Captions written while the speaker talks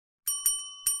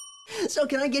So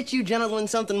can I get you gentlemen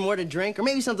something more to drink, or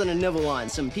maybe something to nibble on?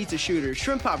 Some pizza shooters,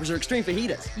 shrimp poppers, or extreme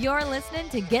fajitas? You're listening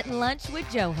to Getting Lunch with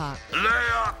Joe Hawk. Lay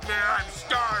off me, I'm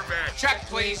starving. Check,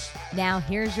 please. Now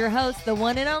here's your host, the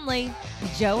one and only,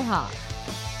 Joe Hawk.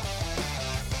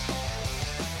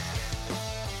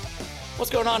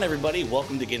 What's going on, everybody?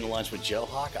 Welcome to Getting Lunch with Joe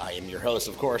Hawk. I am your host,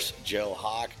 of course, Joe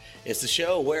Hawk. It's the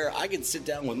show where I can sit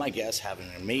down with my guests, have an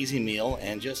amazing meal,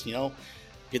 and just,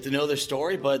 get to know their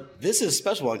story. But this is a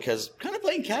special one because kind of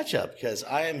playing catch up, because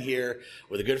I am here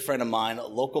with a good friend of mine, a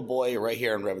local boy right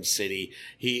here in Redwood City.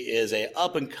 He is a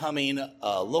up and coming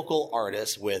local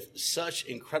artist with such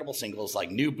incredible singles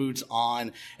like New Boots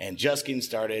On and Just Getting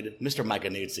Started, Mr. Mike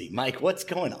Annuzzi. Mike, what's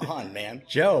going on, man?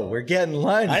 Joe, we're getting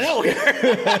lunch. I know.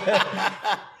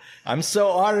 I'm so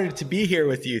honored to be here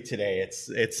with you today.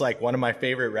 It's like one of my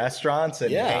favorite restaurants,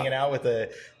 and hanging out with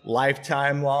a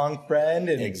lifetime long friend.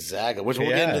 And exactly, which we'll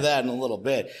get into that in a little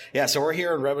bit. Yeah, so we're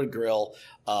here in Redwood Grill,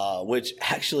 which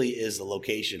actually is the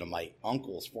location of my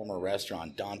uncle's former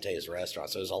restaurant, Dante's Restaurant.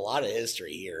 So there's a lot of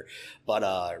history here.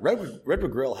 But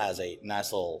Redwood Grill has a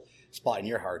nice little spot in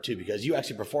your heart, too, because you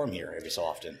actually perform here every so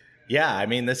often. Yeah, I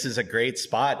mean, this is a great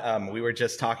spot. We were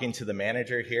just talking to the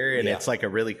manager here, and it's like a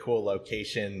really cool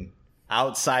location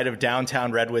outside of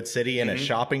downtown Redwood City in a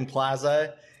shopping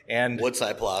plaza. And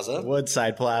Woodside Plaza.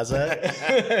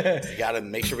 You got to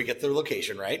make sure we get the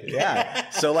location right. Yeah.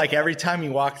 So like every time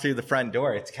you walk through the front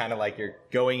door, it's kind of like you're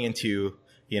going into,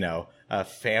 a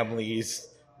family's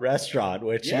restaurant,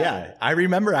 which, I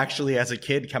remember actually as a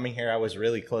kid coming here, I was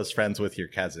really close friends with your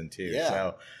cousin too. Yeah.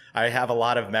 So I have a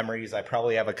lot of memories. I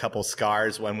probably have a couple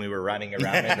scars when we were running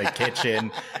around in the kitchen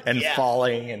and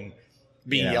falling and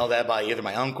being yelled at by either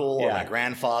my uncle or my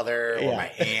grandfather or my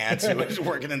aunt who was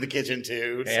working in the kitchen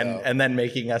too. So. And then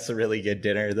making us a really good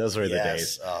dinner. Those were the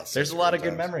days. There's a lot of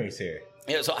good memories here.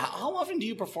 Yeah. So how often do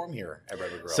you perform here at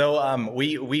Redwood Grill? So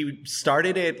we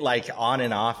started it like on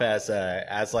and off as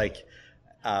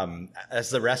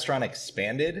the restaurant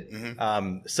expanded.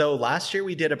 So last year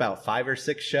we did about 5 or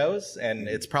 6 shows, and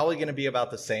it's probably going to be about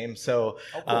the same. So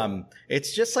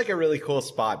it's just like a really cool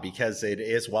spot because it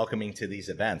is welcoming to these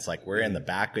events. Like we're in the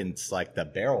back, and it's like the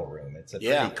barrel room. It's a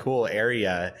pretty cool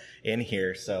area in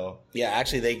here. So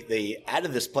actually they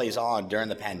added this place on during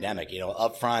the pandemic.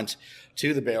 Up front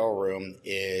to the barrel room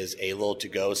is a little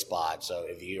to-go spot. So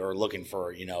if you're looking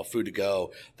for, food to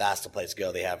go, that's the place to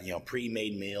go. They have,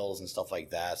 pre-made meals and stuff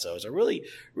like that. So it's a really,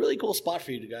 really cool spot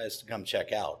for you guys to come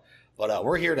check out. But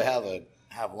we're here to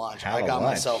have lunch. I got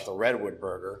myself the Redwood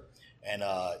burger, and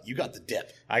you got the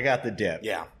dip. I got the dip.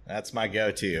 Yeah. That's my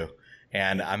go-to.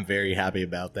 And I'm very happy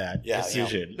about that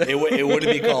decision. It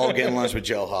wouldn't be called Getting Lunch with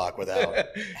Joe Hawk without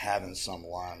having some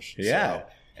lunch. Yeah. So,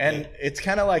 and it's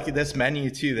kind of like this menu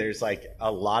too. There's like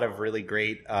a lot of really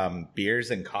great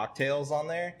beers and cocktails on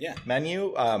there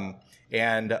menu.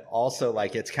 And also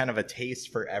like it's kind of a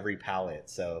taste for every palate.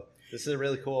 So this is a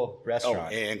really cool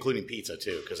restaurant. Oh, including pizza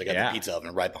too, because I got the pizza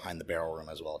oven right behind the barrel room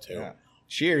as well too. Yeah.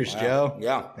 Cheers, Joe.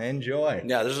 Yeah. Enjoy.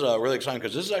 Yeah, this is really exciting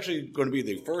because this is actually going to be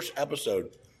the first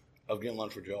episode of Getting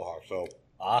Lunch with Joe Hawk. So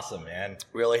awesome, man.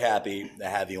 Really happy to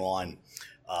have you on.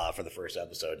 For the first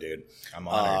episode, dude. I'm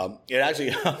honored.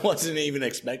 I wasn't even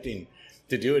expecting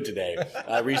to do it today.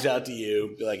 I reached out to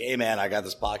you, be like, hey, man, I got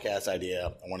this podcast idea.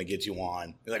 I want to get you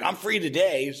on. You're like, I'm free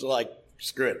today. So, like,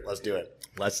 screw it. Let's do it.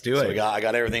 Let's do it. I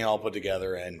got everything all put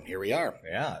together, and here we are.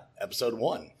 Yeah. Episode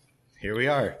 1. Here we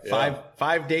are. Yeah.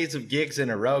 Five days of gigs in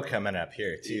a row coming up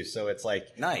here, too. So it's like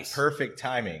nice, perfect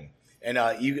timing. And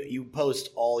you post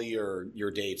all your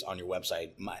dates on your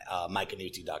website,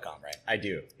 MikeAnnuzzi.com, right? I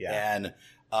do, yeah. And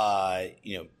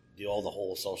do all the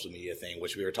whole social media thing,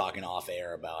 which we were talking off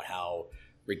air about how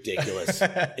ridiculous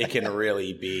it can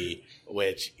really be.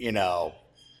 Which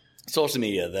social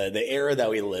media, the era that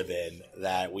we live in,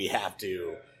 that we have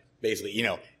to basically,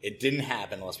 it didn't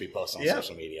happen unless we post on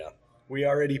social media. We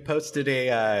already posted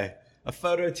a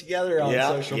photo together on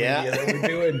social media that we're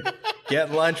doing.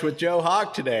 Getting lunch with Joe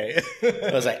Hawk today.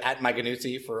 It was like at Mike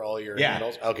Annuzzi for all your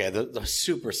handles. Okay, they're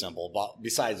super simple. But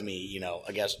besides me,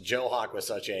 I guess Joe Hawk was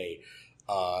such a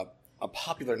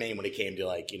popular name when it came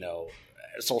to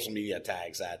social media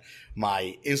tags. That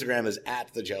my Instagram is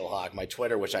at the Joe Hawk. My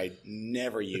Twitter, which I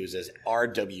never use, is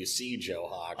RWC Joe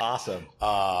Hawk. Awesome.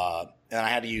 And I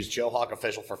had to use Joe Hawk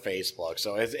Official for Facebook.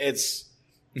 So it's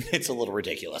a little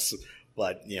ridiculous.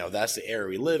 But that's the era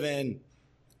we live in.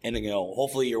 And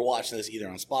hopefully you're watching this either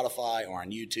on Spotify or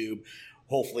on YouTube.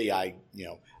 Hopefully I,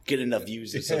 get enough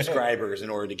views and subscribers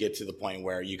in order to get to the point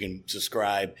where you can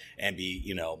subscribe and be,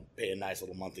 pay a nice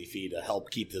little monthly fee to help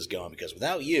keep this going. Because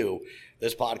without you,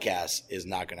 this podcast is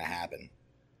not going to happen.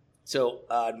 So,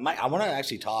 Mike, I want to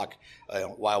actually talk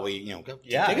while we,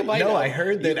 Yeah, take a bite. no, I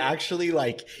heard that actually,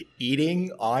 like,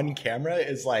 eating on camera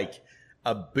is like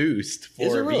a boost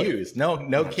for really? views. No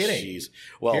kidding. Jeez.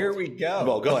 Well, here we go.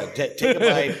 Well, go ahead. Take a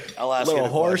bite. I'll ask a you little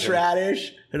the question.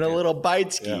 horseradish and a little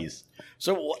bite skis.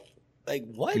 So,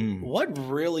 what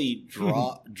really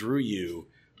drew you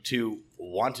to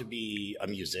want to be a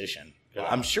musician?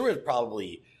 I'm sure it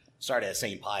probably started at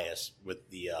St. Pius with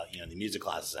the the music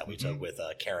classes that we took with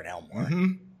Karen Elmore.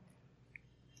 Mm-hmm.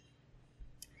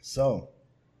 So,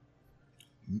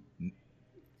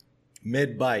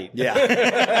 mid bite. Yeah.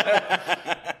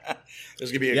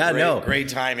 There's going to be a great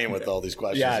timing with all these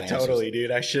questions. Yeah, and answers. totally,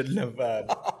 dude. I shouldn't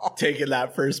have taken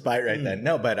that first bite right then.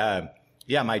 No, but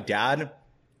my dad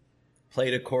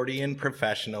played accordion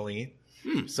professionally.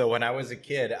 So when I was a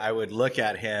kid, I would look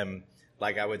at him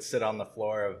like I would sit on the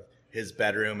floor of his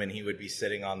bedroom and he would be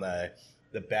sitting on the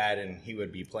bed and he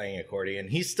would be playing accordion.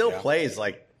 He still plays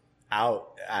like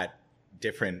out at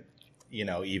different,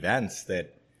 events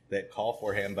that call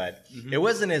for him, but it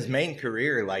wasn't his main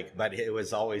career, but it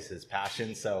was always his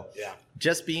passion. So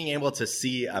just being able to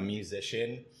see a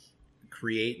musician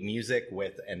create music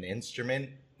with an instrument,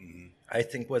 I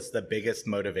think was the biggest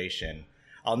motivation.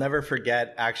 I'll never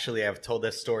forget, actually, I've told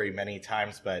this story many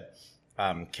times, but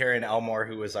Karen Elmore,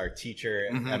 who was our teacher,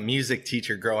 a music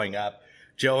teacher growing up,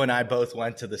 Joe and I both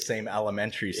went to the same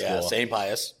elementary school. Yeah, St.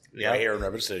 Pius. Right here in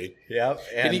Redwood City. Yep.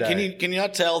 And, can you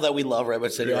not tell that we love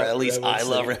Redwood City? Or at least I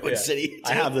love Redwood City. Too.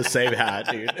 I have the same hat,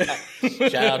 dude.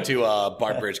 Shout out to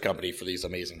Bart Bridge Company for these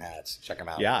amazing hats. Check them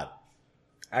out. Yeah.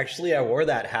 Actually, I wore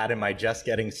that hat in my Just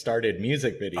Getting Started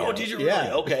music video. Oh, did you really?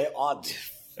 Yeah. Okay. Love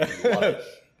it.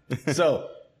 So,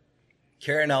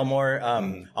 Karen Elmore,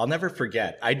 I'll never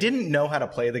forget. I didn't know how to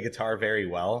play the guitar very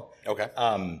well. Okay.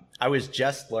 I was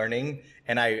just learning,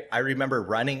 and I remember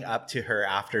running up to her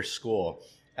after school.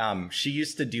 She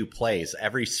used to do plays.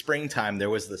 Every springtime,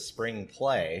 there was the spring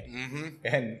play. Mm-hmm.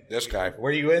 And this guy.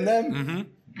 Were you in them?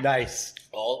 Mm-hmm. Nice.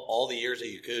 All the years that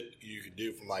you could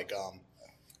do from I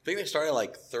think they started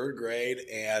like third grade.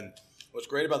 And what's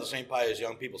great about the St. Pius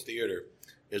Young People's Theater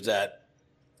is that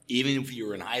even if you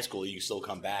were in high school, you can still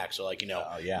come back. So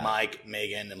Mike,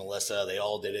 Megan, and Melissa, they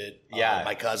all did it. Yeah.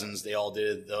 My cousins, they all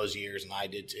did it those years, and I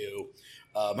did too.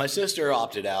 My sister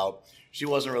opted out. She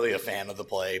wasn't really a fan of the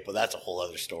play, but that's a whole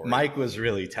other story. Mike was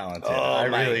really talented. Oh, I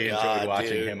really God, enjoyed watching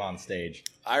dude. him on stage.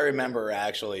 I remember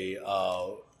actually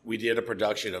we did a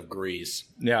production of Grease.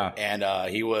 Yeah.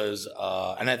 And he was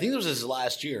and I think this was his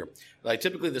last year. Like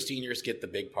typically the seniors get the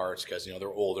big parts because they're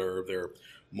older, they're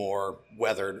more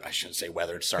weathered. I shouldn't say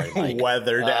weathered. Sorry, Mike.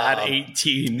 Weathered at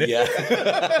 18. Yeah.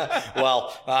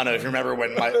 Well, I don't know if you remember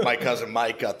when my cousin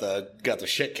Mike got the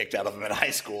shit kicked out of him in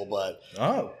high school, but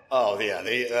oh yeah,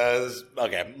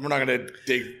 okay, we're not gonna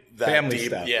dig that family deep.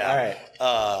 stuff. Yeah,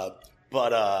 all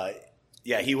right.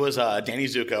 Yeah, he was Danny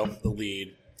Zuko, the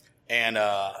lead, and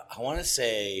I want to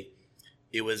say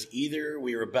it was either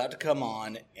we were about to come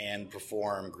on and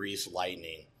perform Grease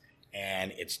Lightning,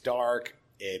 and it's dark.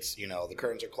 It's, the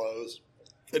curtains are closed.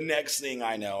 The next thing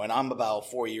I know, and I'm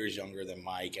about 4 years younger than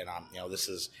Mike, and this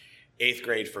is 8th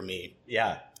grade for me.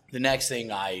 Yeah. The next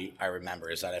thing I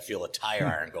remember is that I feel a tire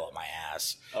iron go up my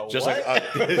ass. Just what?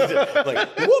 like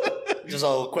whoop. Just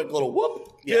a quick little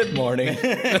whoop. Yeah. Good morning.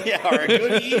 Or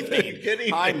good evening. Good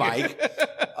evening. Hi, Mike.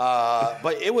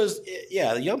 But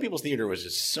the Young People's Theater was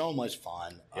just so much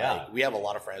fun. Yeah. We have a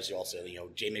lot of friends who also,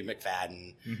 Jamie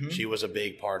McFadden. Mm-hmm. She was a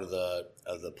big part of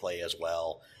the play as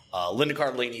well. Linda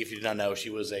Cardellini, if you did not know, she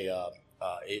was a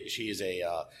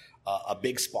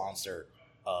big sponsor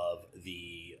of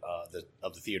the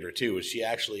theater too. She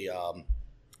actually,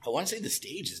 I want to say the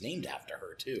stage is named after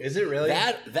her too. Is it really?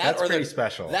 That's pretty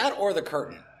special. That or the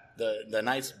curtain, the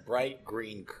nice bright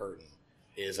green curtain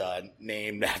is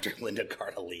named after Linda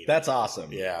Cardellini. That's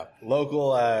awesome. Yeah,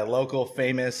 local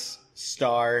famous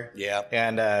star. Yeah,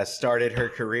 and started her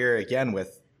career again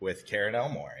with Karen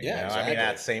Elmore. Exactly. I mean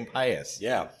at St. Pius.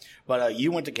 Yeah, but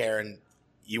you went to Karen.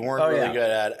 You weren't really good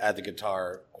at the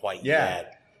guitar quite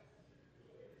yet.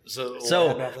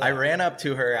 So I ran up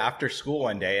to her after school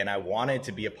one day, and I wanted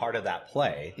to be a part of that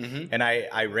play. Mm-hmm. And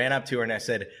I ran up to her and I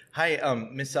said, "Hi,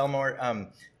 Miss Elmore.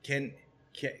 Can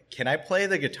I play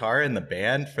the guitar in the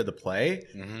band for the play?"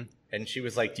 Mm-hmm. And she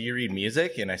was like, "Do you read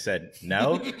music?" And I said,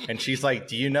 "No." And she's like,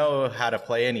 "Do you know how to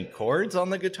play any chords on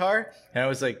the guitar?" And I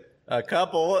was like, "A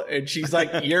couple." And she's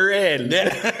like, "You're in."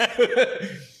 That's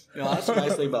the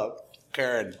nice thing about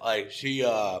Karen. Like she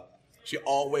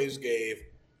always gave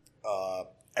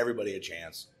everybody a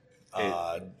chance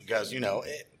because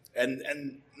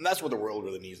and that's what the world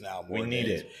really needs now. We need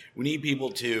it. We need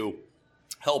people to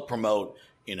help promote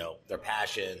their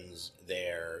passions,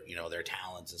 their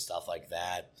talents and stuff like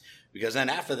that. Because then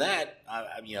after that,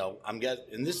 I'm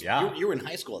getting this. Yeah. You were in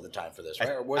high school at the time for this, right?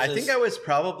 Or was I this... think I was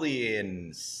probably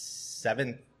in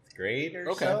 7th grade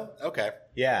or so. Okay.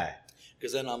 Yeah.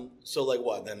 Because then so like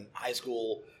what? Then high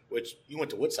school, which you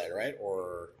went to Woodside, right?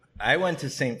 Or I went to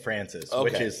St. Francis,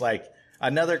 which is like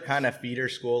another kind of feeder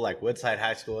school. Like Woodside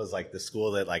High School is like the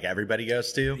school that like everybody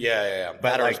goes to. Yeah.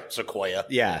 But like Sequoia.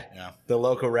 Yeah. The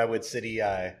local Redwood City,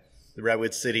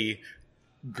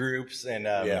 groups and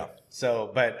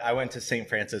So, but I went to St.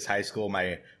 Francis High School.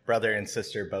 My brother and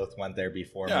sister both went there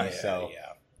before me,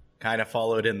 kind of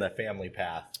followed in the family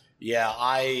path. Yeah,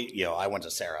 I went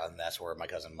to Sarah, and that's where my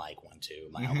cousin Mike went to.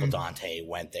 My uncle Dante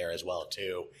went there as well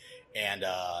too. And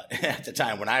at the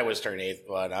time when I was in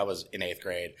 8th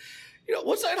grade,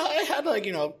 Woodside High had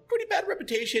pretty bad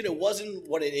reputation. It wasn't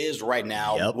what it is right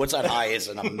now. Yep. Woodside High is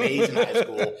an amazing high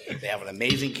school. They have an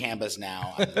amazing campus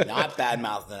now. I'm not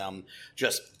bad-mouthing them.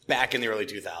 Just back in the early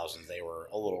 2000s, they were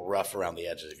a little rough around the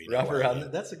edges. If you know what I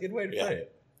mean. That's a good way to put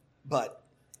it. But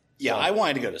I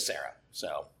wanted to go to Sarah.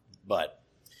 So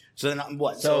then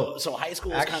what? So high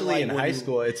school was actually kind of like in high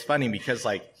school. It's funny because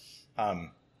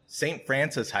St.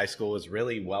 Francis High School is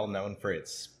really well known for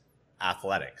its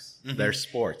athletics, their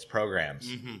sports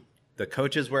programs. The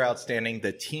coaches were outstanding.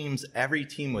 The teams, every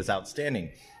team was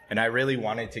outstanding. And I really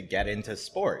wanted to get into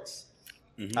sports.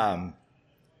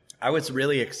 I was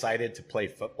really excited to play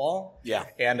football. Yeah.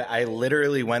 And I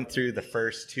literally went through the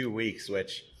first 2 weeks,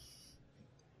 which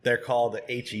they're called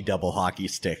HE double hockey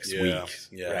sticks weeks.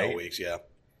 Yeah, right? Weeks, yeah.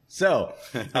 So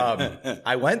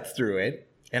I went through it,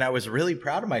 and I was really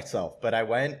proud of myself. But I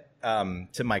went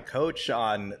to my coach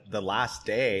on the last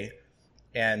day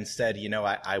and said,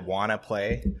 I want to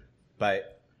play,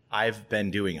 but I've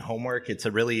been doing homework. It's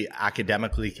a really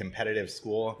academically competitive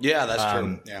school. Yeah, that's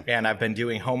true. Yeah. And I've been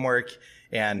doing homework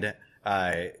and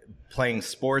playing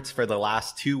sports for the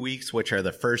last 2 weeks, which are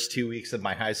the first 2 weeks of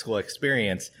my high school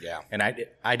experience. Yeah. And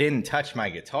I didn't touch my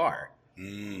guitar.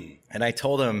 And I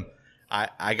told him,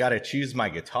 I got to choose my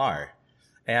guitar.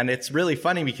 And it's really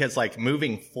funny because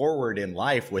moving forward in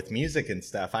life with music and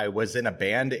stuff, I was in a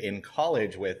band in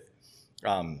college with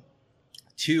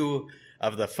two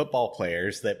of the football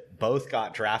players that both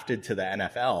got drafted to the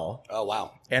NFL. Oh,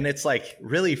 wow. And it's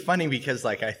really funny because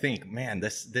I think, man,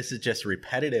 this is just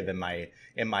repetitive in my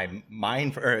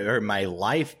mind or my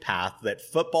life path, that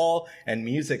football and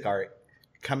music are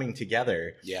coming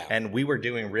together. Yeah. And we were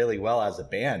doing really well as a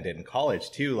band in college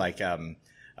too.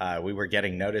 We were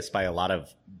getting noticed by a lot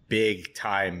of big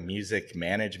time music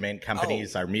management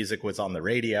companies. Our music was on the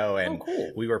radio, and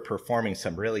we were performing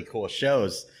some really cool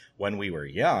shows when we were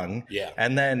young. Yeah.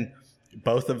 And then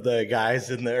two of the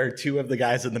guys in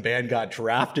the band got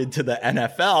drafted to the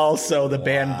NFL. So the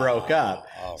band broke up.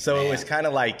 It was kind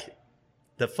of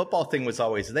the football thing was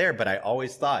always there, but I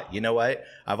always thought, you know what?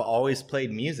 I've always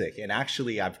played music, and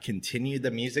actually I've continued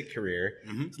the music career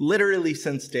literally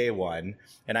since day one,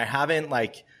 and I haven't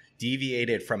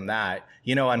deviated from that.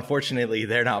 Unfortunately,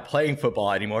 they're not playing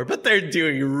football anymore, but they're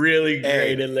doing really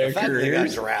great in their the fact careers. That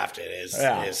they got drafted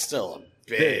is still a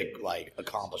big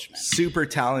accomplishment. Super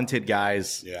talented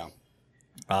guys. Yeah.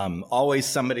 Always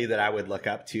somebody that I would look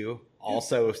up to.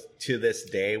 Also, to this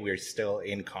day, we're still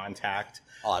in contact.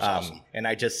 Oh, that's awesome. And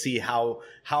I just see how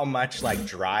much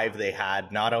drive they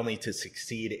had, not only to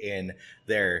succeed in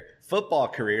their football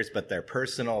careers, but their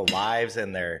personal lives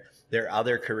and their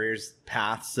other careers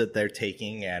paths that they're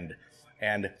taking.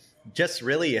 And just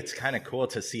really, it's kind of cool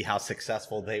to see how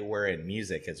successful they were in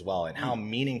music as well, and how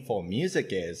meaningful music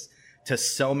is to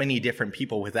so many different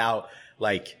people without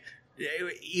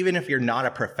even if you're not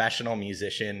a professional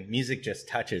musician, music just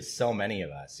touches so many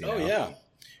of us. You know? Yeah.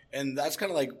 And that's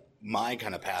kind of my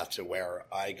kind of path to where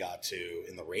I got to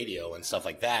in the radio and stuff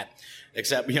like that.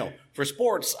 Except, for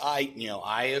sports, I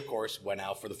of course went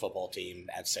out for the football team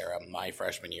at Sarah my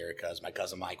freshman year because my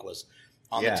cousin Mike was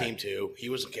on the team too. He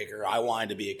was a kicker. I wanted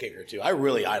to be a kicker too. I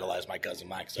really idolized my cousin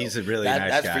Mike. So he's a really nice guy.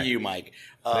 That's for you, Mike.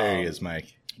 There he is,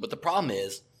 Mike. But the problem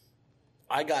is,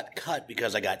 I got cut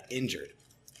because I got injured.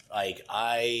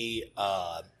 I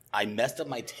messed up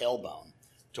my tailbone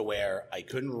to where I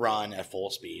couldn't run at full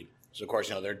speed. So of course,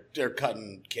 they're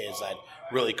cutting kids that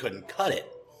really couldn't cut it.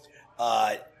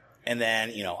 And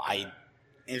then, I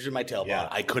injured my tailbone. Yeah.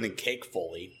 I couldn't kick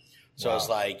fully. So I was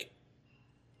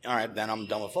all right, then I'm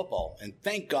done with football. And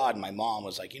thank God my mom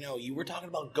was you were talking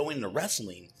about going into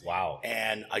wrestling. Wow.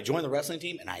 And I joined the wrestling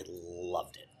team, and I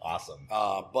loved it. Awesome.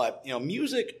 But,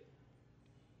 music,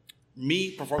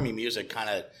 me performing music kind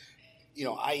of,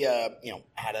 I,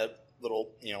 had a little,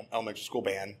 elementary school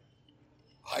band,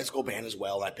 high school band as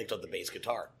well, and I picked up the bass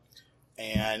guitar.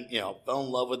 and fell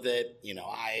in love with it.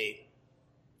 I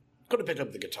could have picked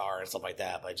up the guitar and stuff like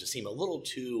that, but it just seemed a little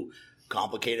too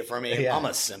complicated for me. Yeah. I'm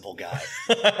a simple guy.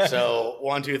 So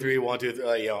 1, 2, 3, 1, 2, 3,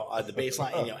 the bass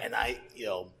line, and I,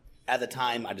 at the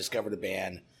time I discovered a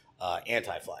band,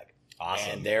 Anti-Flag.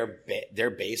 Awesome. And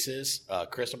their bassist,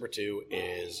 Chris number 2,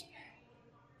 is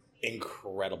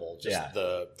incredible. Just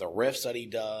the riffs that he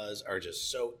does are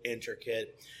just so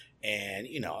intricate. And,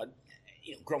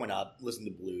 growing up,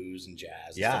 listening to blues and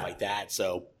jazz and stuff like that.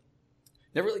 So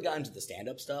never really got into the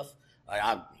stand-up stuff.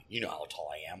 I'm how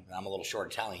tall I am. I'm a little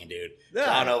short Italian dude. So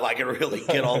I don't know if I can really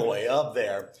get all the way up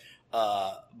there.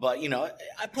 But,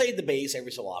 I played the bass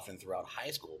every so often throughout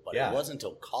high school. But it wasn't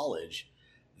until college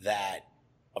that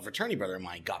a fraternity brother of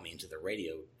mine got me into the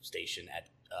radio station at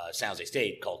San Jose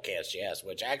State called KSJS,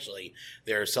 which actually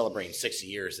they're celebrating 60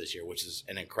 years this year, which is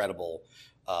an incredible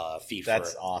feat for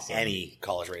awesome. Any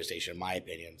college radio station, in my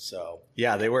opinion. So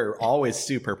yeah, they were always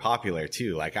super popular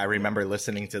too. Like I remember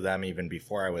listening to them even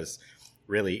before I was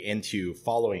really into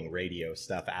following radio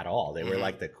stuff at all. They were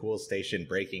like the cool station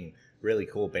breaking really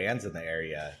cool bands in the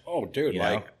area. Oh, dude,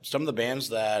 some of the bands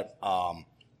that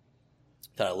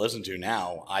that I listen to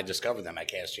now, I discovered them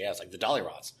at KSJS, like the Dolly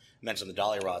Rods. I mentioned the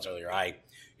Dolly Rods earlier. I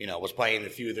was playing a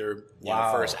few of their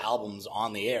first albums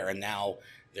on the air, and now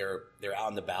they're out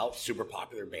and about. Super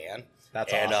popular band.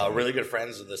 That's awesome. And really good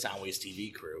friends of the Soundwaves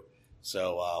TV crew.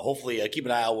 So hopefully, keep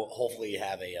an eye out. We'll hopefully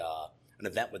have an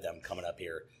event with them coming up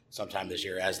here sometime this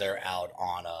year as they're out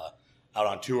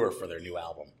on tour for their new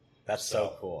album. That's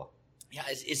so cool. Yeah,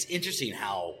 it's interesting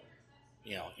how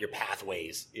your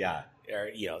pathways. Yeah. Or,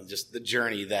 just the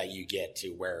journey that you get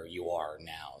to where you are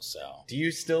now. So, do you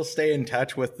still stay in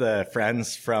touch with the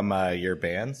friends from your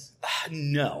bands?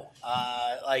 No.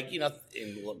 I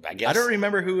guess I don't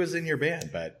remember who was in your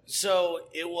band, but so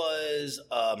it was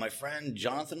my friend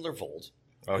Jonathan Lervold,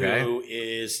 okay, who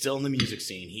is still in the music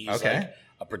scene. He's like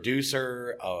a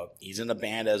producer. He's in a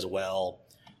band as well.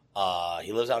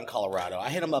 He lives out in Colorado. I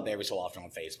hit him up every so often on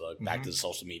Facebook. Back to the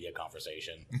social media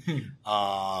conversation.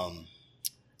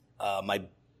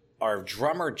 Our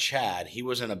drummer Chad, he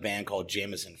was in a band called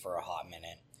Jameson for a hot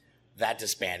minute. That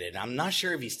disbanded. I'm not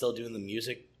sure if he's still doing the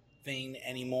music thing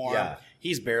anymore. Yeah.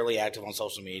 He's barely active on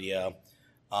social media.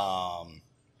 And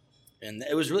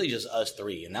it was really just us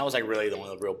three. And that was like really the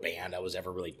only real band I was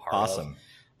ever really part awesome.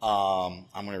 of.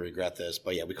 I'm going to regret this,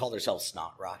 but yeah, we called ourselves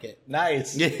Snot Rocket.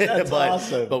 Nice. That's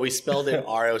awesome. But we spelled it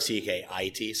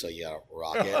Rockit, so yeah,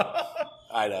 Rocket.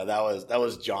 I know, that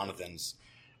was Jonathan's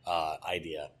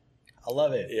idea. I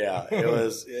love it. Yeah, it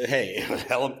was. Hey, it was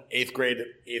hell of eighth grade.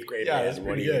 Yeah, it's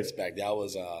what do you expect? That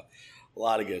was a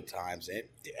lot of good times. And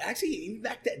actually, even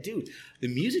back that dude, the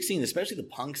music scene, especially the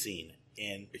punk scene,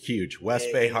 in huge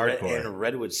West Bay hardcore and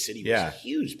Redwood City was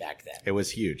huge back then. It was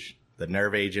huge. The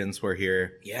Nerve Agents were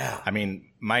here. Yeah, I mean,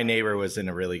 my neighbor was in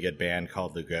a really good band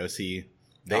called Lugosi.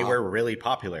 They were really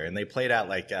popular, and they played at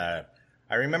like. I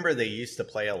remember they used to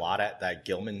play a lot at that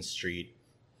Gilman Street.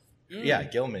 Yeah,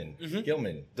 Gilman.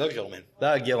 Gilman. The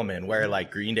Gilman, where like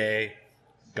Green Day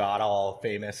got all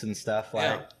famous and stuff.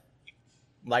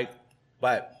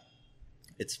 But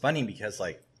it's funny because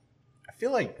like I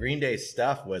feel like Green Day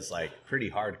stuff was like pretty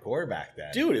hardcore back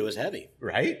then. Dude, it was heavy.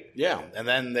 Right? Yeah. And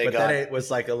then then it was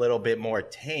like a little bit more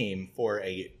tame for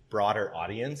a broader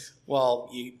audience. Well,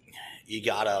 you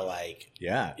gotta like,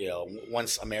 yeah,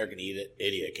 once American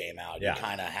Idiot came out, you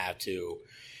kind of have to,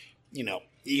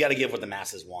 you got to give what the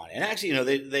masses want. And actually,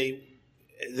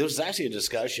 there was actually a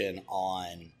discussion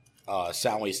on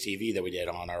Soundwaves TV that we did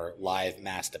on our live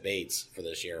mass debates for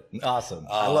this year. Awesome.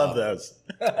 I love those.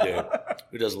 Dude,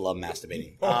 who doesn't love mass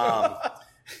debating? What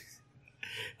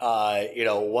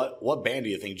band do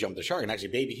you think jumped the shark? And actually,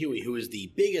 Baby Huey, who is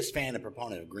the biggest fan and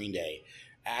proponent of Green Day,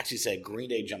 actually said Green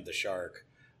Day jumped the shark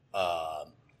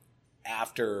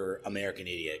after American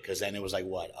Idiot, because then it was like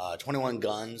 21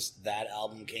 Guns, that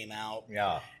album came out.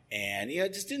 Yeah. And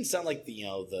it just didn't sound like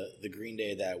the Green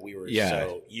Day that we were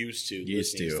so used to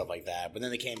listening to stuff like that. But then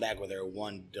they came back with their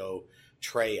One Do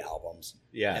Trey albums.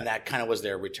 Yeah. And that kind of was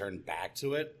their return back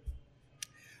to it.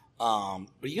 But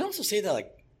you can also say that,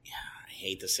 like, I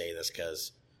hate to say this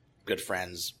because good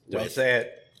friends Don't with say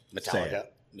it.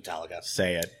 Metallica.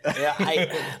 Say it. Yeah,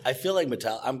 I feel like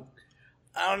Metallica.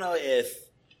 I don't know if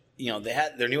they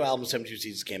had their new album 72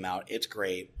 Seasons came out. It's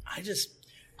great. I don't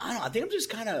know. I think I'm just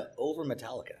kind of over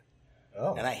Metallica.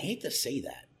 Oh. And I hate to say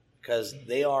that because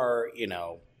they are,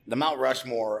 the Mount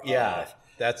Rushmore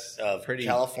that's of pretty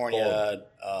California,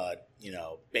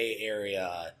 Bay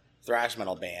Area thrash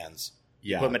metal bands.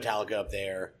 Yeah. Put Metallica up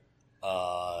there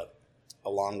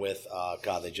along with,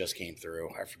 they just came through.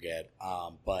 I forget.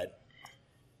 But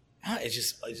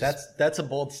That's a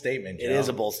bold statement, Joe. It is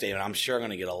a bold statement. I'm sure I'm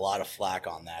going to get a lot of flack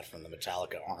on that from the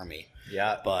Metallica army.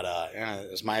 Yeah. But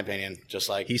it's my opinion. Just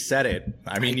like he said it.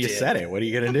 I mean, you said it. What are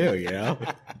you going to do? You know,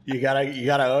 you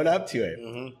gotta own up to it.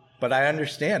 Mm-hmm. But I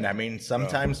understand. I mean,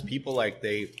 sometimes people like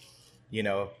they, you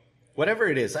know, whatever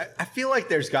it is, I feel like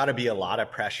there's got to be a lot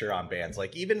of pressure on bands.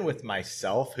 Like even with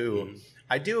myself, who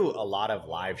I do a lot of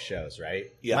live shows, right?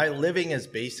 Yeah. My living is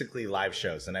basically live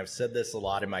shows. And I've said this a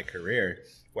lot in my career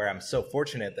where I'm so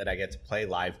fortunate that I get to play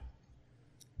live.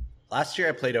 Last year,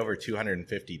 I played over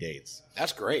 250 dates.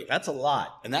 That's great. That's a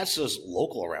lot. And that's just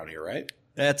local around here, right?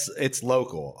 It's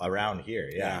local around here.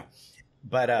 Yeah.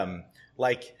 But,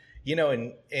 like, you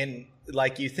know, and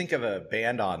like you think of a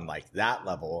band on like that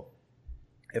level,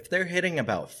 if they're hitting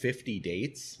about 50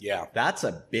 dates, that's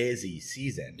a busy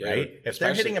season, right? If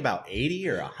they're hitting about 80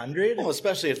 or 100. Well,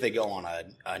 especially if they go on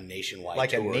a nationwide like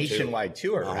tour. Like a nationwide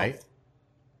tour, right?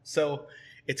 So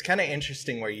it's kind of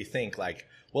interesting where you think like,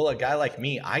 well, a guy like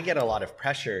me, I get a lot of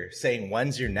pressure saying,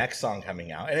 when's your next song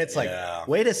coming out? And it's like,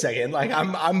 wait a second, like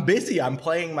I'm busy. I'm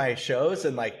playing my shows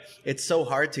and like, it's so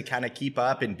hard to kind of keep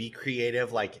up and be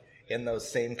creative. Like, in those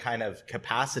same kind of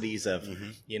capacities of,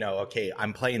 you know, okay,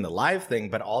 I'm playing the live thing,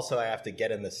 but also I have to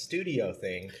get in the studio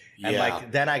thing. And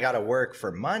like, then I got to work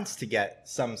for months to get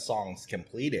some songs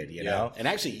completed, you know? And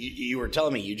actually you were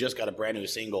telling me you just got a brand new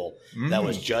single that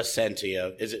was just sent to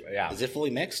you. Is it fully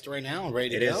mixed right now and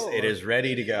ready to go? It is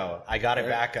ready to go. I got it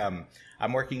back.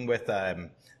 I'm working with,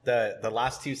 the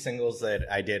last two singles that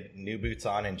I did New Boots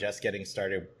On and Just Getting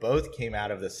Started both came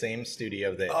out of the same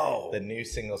studio that the new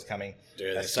singles coming.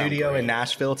 Dude, a studio in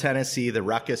Nashville, Tennessee, the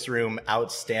Ruckus Room,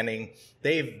 outstanding.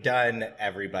 They've done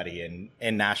everybody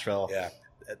in Nashville. Yeah.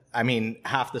 I mean,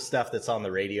 half the stuff that's on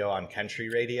the radio, on country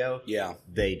radio,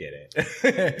 they did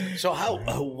it. So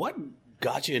what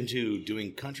got you into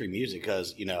doing country music?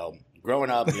 Because, you know,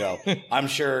 growing up, you know, I'm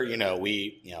sure, you know,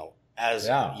 as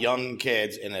young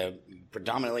kids in a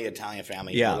predominantly Italian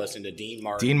family, you listen to Dean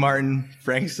Martin,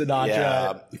 Frank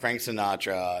Sinatra,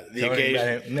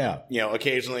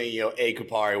 occasionally, you know, A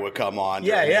Kupari would come on.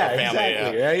 Family,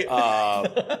 exactly,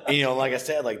 right? You know, like I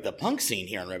said, like the punk scene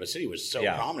here in Redwood City was so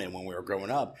prominent when we were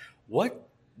growing up. What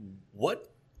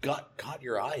caught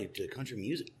your eye to country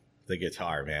music? The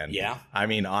guitar, man. Yeah. I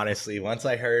mean, honestly, once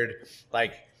I heard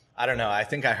like, I don't know. I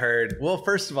think I heard. Well,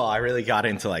 first of all, I really got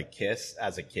into like Kiss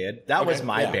as a kid. That was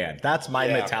my band. That's my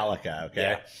Metallica.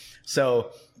 Okay,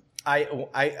 so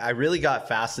I really got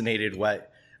fascinated what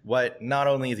not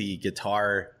only the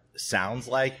guitar sounds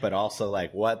like, but also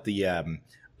like what the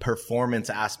performance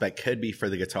aspect could be for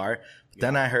the guitar.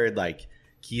 Then I heard like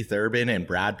Keith Urban and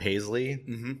Brad Paisley.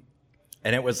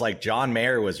 And it was like John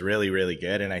Mayer was really, really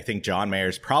good. And I think John Mayer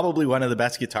is probably one of the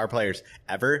best guitar players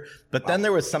ever. But then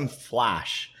there was some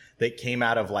flash that came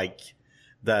out of like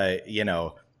the, you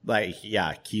know, like,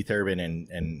 Keith Urban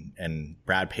and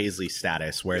Brad Paisley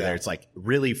status where there's like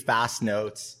really fast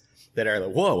notes that are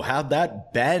like, whoa, how'd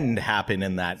that bend happen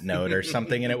in that note or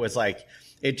something? And it was like,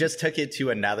 it just took it to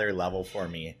another level for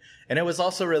me. And it was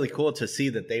also really cool to see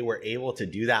that they were able to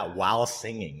do that while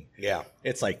singing. Yeah.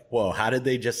 It's like, whoa, how did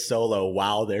they just solo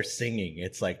while they're singing?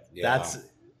 It's like,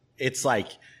 it's like,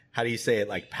 how do you say it?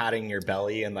 Like patting your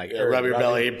belly and like rub your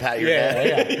belly, pat your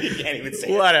head. You can't even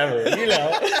say whatever, you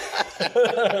know.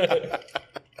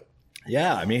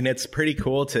 Yeah, I mean it's pretty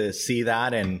cool to see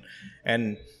that,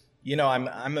 and you know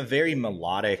I'm a very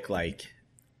melodic like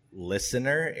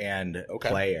listener and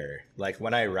player. Like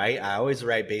when I write, I always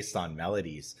write based on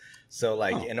melodies. So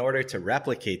like in order to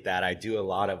replicate that, I do a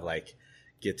lot of like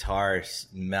guitar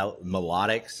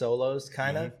melodic solos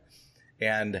kind of,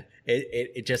 and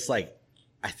it just like.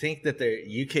 I think that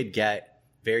you could get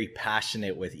very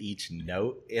passionate with each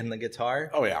note in the guitar.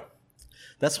 Oh, yeah.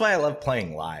 That's why I love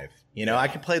playing live. You know, I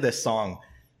could play this song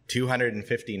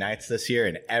 250 nights this year,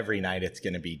 and every night it's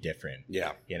going to be different.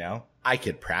 Yeah. You know, I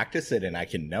could practice it and I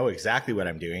can know exactly what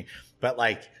I'm doing. But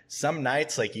like some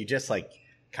nights, like you just like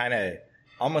kind of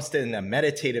almost in a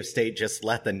meditative state, just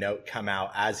let the note come out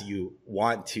as you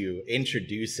want to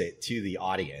introduce it to the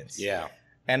audience. Yeah.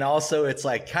 And also it's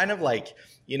like kind of like,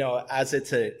 you know, as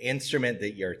it's an instrument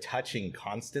that you're touching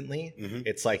constantly,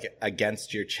 it's like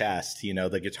against your chest, you know,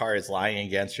 the guitar is lying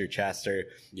against your chest or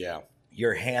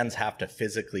your hands have to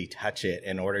physically touch it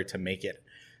in order to make it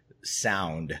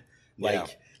sound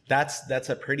like that's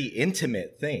a pretty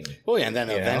intimate thing. Well, yeah. And then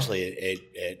eventually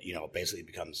it, you know, basically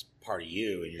becomes part of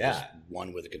you and you're just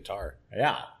one with the guitar.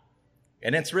 Yeah.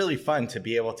 And it's really fun to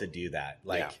be able to do that.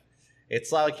 Like,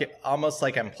 it's like almost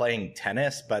like I'm playing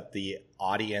tennis, but the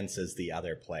audience is the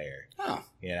other player. Oh.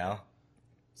 You know?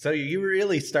 So you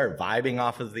really start vibing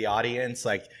off of the audience.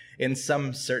 Like in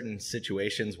some certain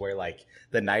situations where like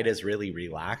the night is really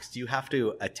relaxed, you have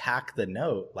to attack the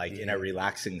note like in a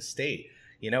relaxing state.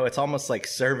 You know, it's almost like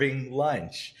serving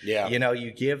lunch. Yeah. You know, you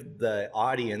give the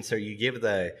audience or you give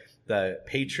the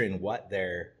patron what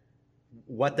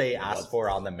they ask for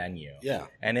on the menu. Yeah.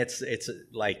 And it's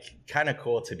like kind of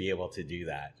cool to be able to do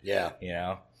that. Yeah. You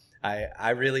know, I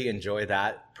really enjoy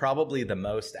that probably the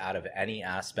most out of any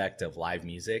aspect of live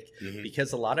music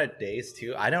because a lot of days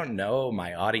too, I don't know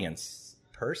my audience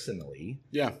personally.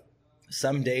 Yeah.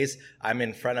 Some days I'm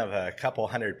in front of a couple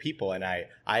hundred people and I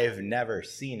have never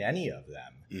seen any of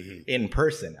them in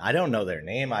person. I don't know their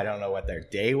name. I don't know what their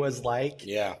day was like.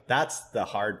 Yeah. That's the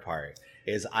hard part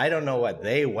is I don't know what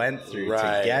they went through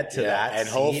to get to that. And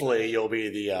seat. hopefully you'll be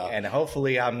the... And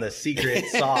hopefully I'm the secret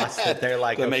sauce that they're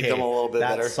like, to okay, make them a little bit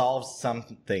that better. solves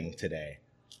something today.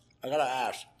 I got to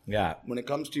ask. Yeah. When it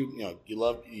comes to,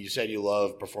 you said you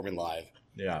love performing live.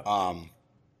 Yeah.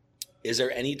 Is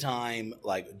there any time,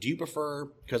 like, do you prefer,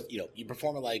 because, you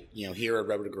perform it like, here at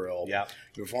Redwood Grill. Yeah.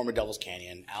 You perform at Devil's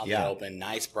Canyon, out in the open,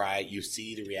 nice, bright. You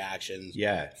see the reactions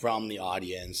from the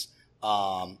audience.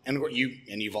 And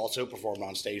you've also performed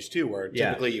on stage, too, where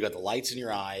typically you got the lights in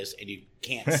your eyes and you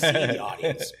can't see the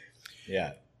audience.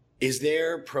 Yeah. Is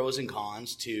there pros and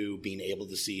cons to being able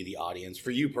to see the audience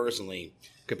for you personally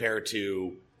compared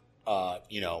to,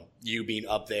 you being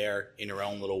up there in your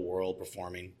own little world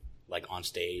performing? Like on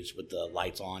stage with the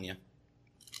lights on you?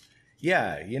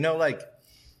 Yeah, like,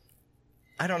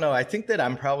 I don't know. I think that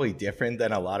I'm probably different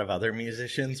than a lot of other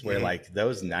musicians where like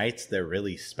those nights, they're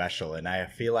really special. And I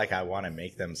feel like I want to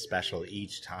make them special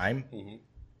each time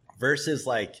versus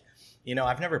like,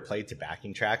 I've never played to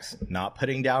backing tracks, not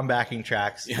putting down backing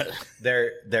tracks. Yeah.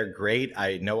 They're great.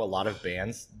 I know a lot of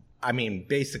bands. I mean,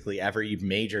 basically every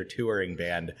major touring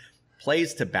band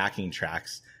plays to backing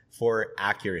tracks for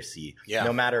accuracy. Yeah.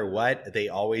 No matter what, they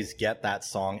always get that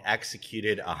song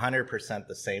executed 100%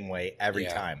 the same way every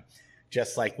time.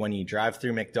 Just like when you drive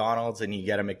through McDonald's and you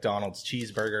get a McDonald's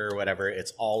cheeseburger or whatever,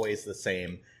 it's always the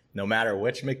same. No matter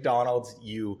which McDonald's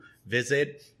you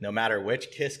visit, no matter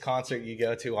which Kiss concert you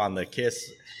go to on the Kiss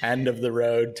End of the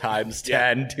Road times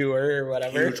 10 tour or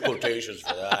whatever. Huge quotations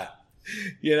for that.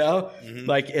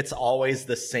 Like it's always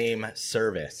the same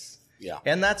service. Yeah.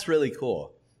 And that's really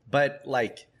cool. But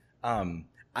like,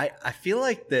 I feel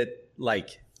like that,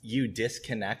 like you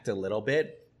disconnect a little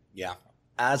bit,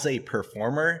 as a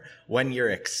performer when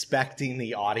you're expecting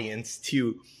the audience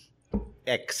to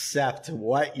accept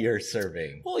what you're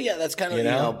serving. Well, yeah, that's kind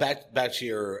of back to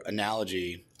your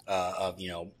analogy of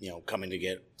coming to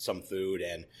get some food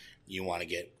and you want to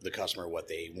get the customer what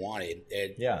they wanted.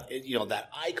 That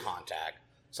eye contact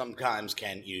sometimes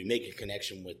can make a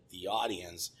connection with the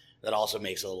audience. That also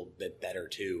makes it a little bit better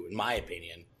too, in my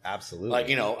opinion. Absolutely. Like,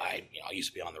 I used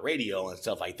to be on the radio and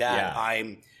stuff like that.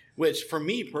 Yeah. Which for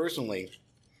me personally,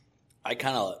 I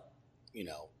kind of,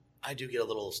 I do get a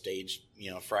little stage,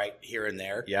 fright here and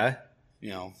there. Yeah.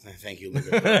 Thank you, Luke.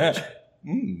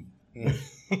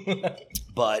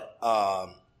 But,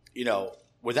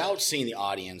 without seeing the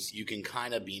audience, you can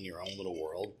kind of be in your own little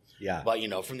world. Yeah. But,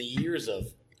 from the years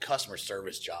of customer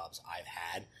service jobs I've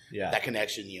had, that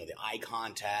connection, the eye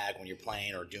contact when you're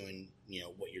playing or doing,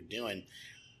 what you're doing,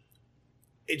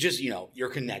 it just, you're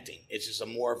connecting. It's just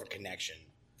more of a connection,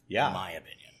 in my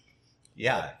opinion.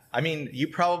 Yeah. I mean, you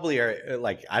probably are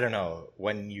like, I don't know,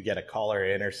 when you get a caller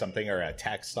in or something or a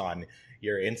text on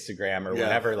your Instagram or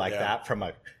whatever like that from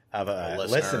a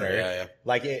listener.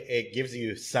 Like it gives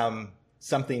you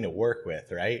something to work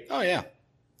with, right? Oh, yeah.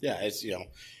 Yeah. It's,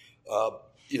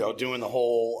 doing the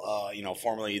whole,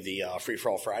 formerly the Free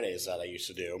For All Fridays that I used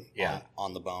to do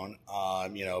on the Bone.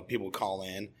 People would call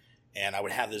in, and I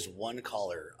would have this one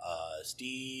caller,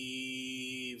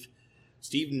 Steve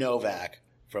Novak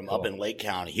from up in Lake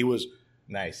County. He was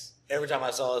nice. Every time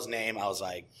I saw his name, I was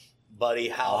like, buddy,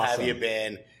 how have you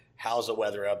been? How's the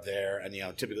weather up there? And,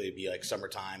 typically it'd be like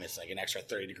summertime. It's like an extra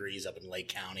 30 degrees up in Lake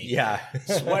County. Yeah.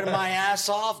 Sweating my ass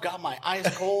off. Got my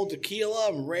ice cold tequila.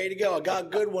 I'm ready to go. I got a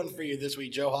good one for you this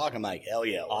week, Joe Hawk. I'm like, hell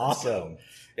yeah. Awesome.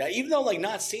 Yeah. Even though like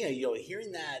not seeing it,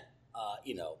 hearing that,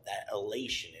 that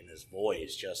elation in his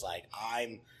voice, just like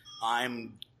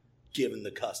I'm giving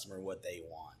the customer what they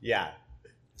want. Yeah.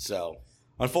 So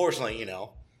unfortunately,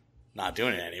 not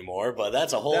doing it anymore, but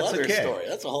that's a whole other story.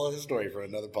 That's a whole other story for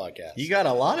another podcast. You got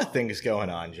a lot of things going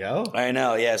on, Joe. I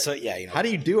know, yeah. So, yeah, How do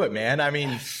you do it, man? I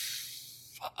mean,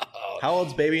 how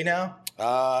old's baby now?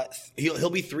 He'll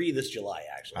be 3 this July,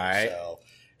 actually. All right. So,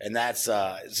 and that's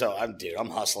I'm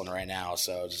hustling right now.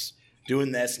 So just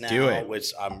doing this now, Do it.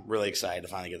 which I'm really excited to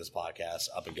finally get this podcast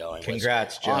up and going.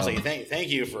 Congrats, Joe. Honestly, thank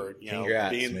you for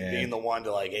Congrats, being the one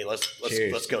to like, hey, let's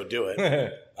go do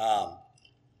it.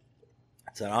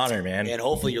 It's an honor, man. And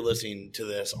hopefully you're listening to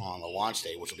this on the launch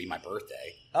day, which will be my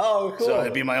birthday. Oh, cool. So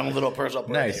it'd be my own little personal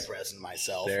birthday Nice. present to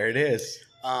myself. There it is.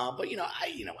 But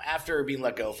after being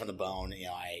let go from the Bone,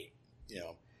 I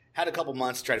had a couple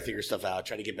months to try to figure stuff out,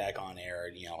 try to get back on air.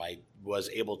 I was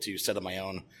able to set up my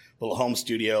own little home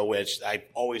studio, which I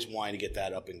always wanted to get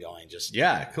that up and going. Just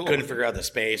Cool. couldn't figure out the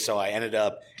space, so I ended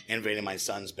up invading my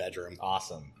son's bedroom.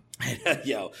 Awesome.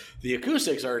 The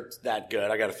acoustics aren't that good.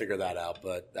 I got to figure that out,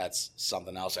 but that's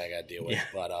something else I got to deal with. Yeah.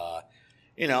 But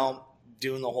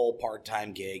doing the whole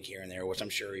part-time gig here and there, which I'm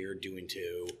sure you're doing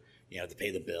too. To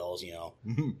pay the bills.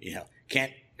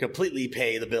 Can't completely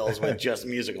pay the bills with just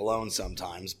music alone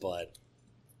sometimes, but.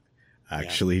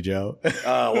 Actually, Joe.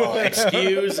 Well,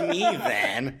 excuse me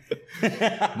then.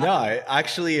 No,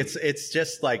 actually, it's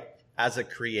just like as a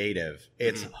creative,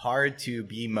 it's hard to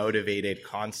be motivated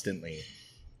constantly.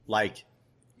 Like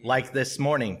this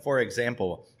morning, for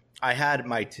example, I had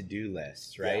my to-do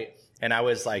list, right? Yeah. And I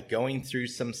was like going through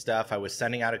some stuff. I was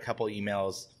sending out a couple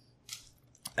emails,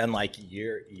 and like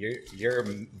your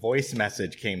voice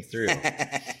message came through.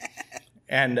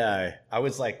 And I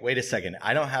was like, wait a second,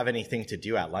 I don't have anything to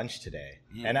do at lunch today.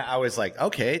 And I was like,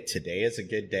 okay, today is a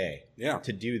good day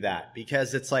to do that.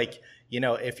 Because it's like,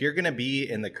 if you're going to be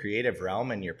in the creative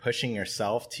realm and you're pushing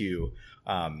yourself to,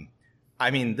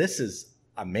 this is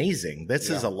amazing. This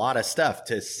is a lot of stuff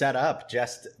to set up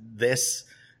just this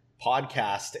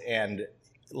podcast. And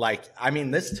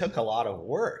this took a lot of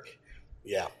work.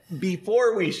 Yeah.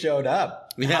 Before we showed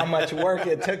up, how much work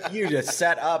it took you to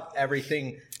set up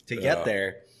everything to get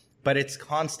there, but it's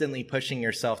constantly pushing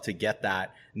yourself to get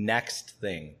that next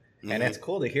thing. And it's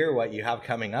cool to hear what you have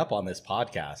coming up on this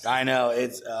podcast. I know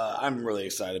it's, I'm really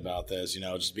excited about this,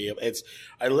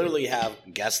 I literally have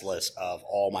guest lists of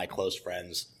all my close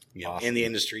friends, Awesome. In the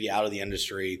industry, out of the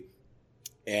industry,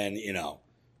 and,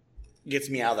 gets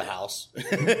me out of the house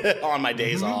on my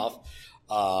days off.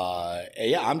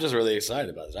 I'm just really excited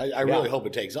about this. I really hope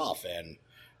it takes off, and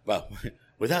well,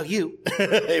 without you,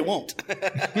 it won't.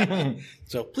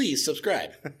 So please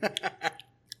subscribe.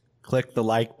 Click the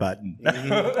like button.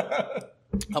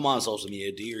 Come on, social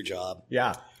media, do your job.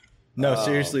 Yeah. No,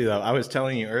 seriously though, I was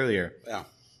telling you earlier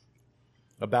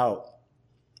about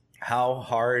how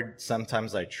hard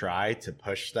sometimes I try to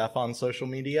push stuff on social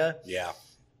media. Yeah.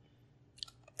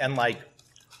 And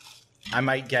I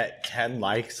might get 10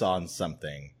 likes on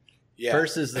something Yeah.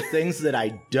 versus the things that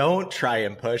I don't try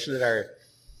and push that are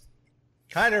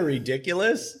kind of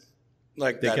ridiculous.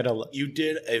 Like that, you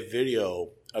did a video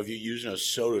of you using a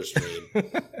soda stream,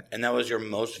 and that was your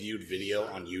most viewed video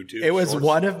on YouTube. It was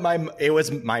Shorts? it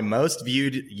was my most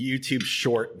viewed YouTube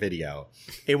short video.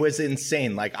 It was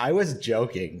insane. I was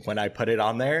joking when I put it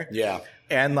on there. Yeah.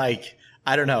 And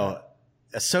I don't know,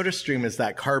 a soda stream is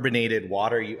that carbonated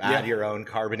water. You add your own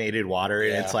carbonated water.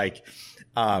 And it's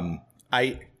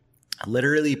I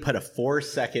literally put a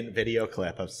 4-second video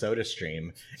clip of soda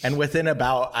stream, and within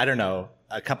about, I don't know,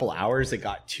 a couple hours, it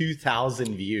got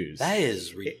 2,000 views. That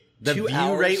is the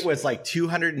view rate was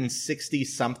 260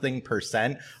 something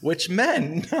 %, which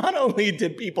meant not only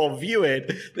did people view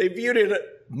it, they viewed it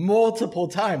multiple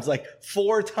times,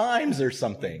 4 times or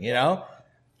something,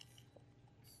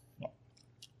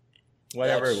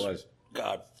 Whatever it was.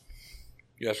 God.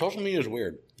 Yeah, social media is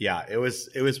weird. Yeah, it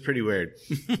was pretty weird.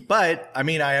 But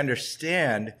I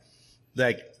understand,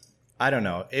 I don't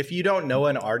know. If you don't know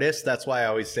an artist, that's why I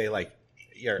always say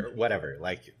whatever,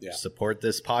 support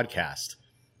this podcast,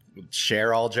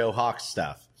 share all Joe Hawk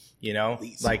stuff,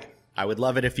 Please. I would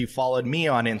love it if you followed me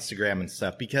on Instagram and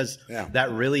stuff, because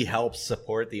that really helps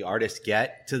support the artist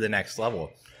get to the next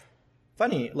level.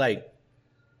 Funny,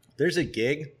 there's a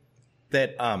gig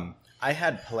that, I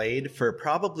had played for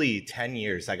probably 10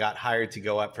 years. I got hired to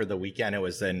go up for the weekend. It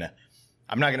was in,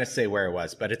 I'm not going to say where it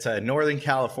was, but it's a Northern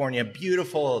California,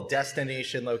 beautiful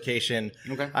destination location.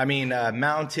 Okay.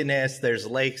 Mountainous, there's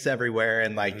lakes everywhere.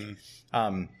 And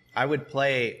I would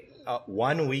play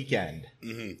one weekend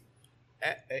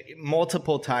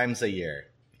multiple times a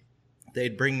year.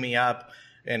 They'd bring me up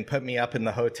and put me up in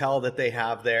the hotel that they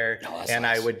have there. Oh, and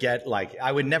nice. I would get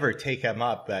I would never take them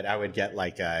up, but I would get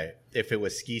if it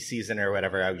was ski season or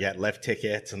whatever, I would get lift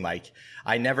tickets. And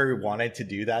I never wanted to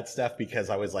do that stuff because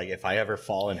I was if I ever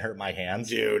fall and hurt my hands,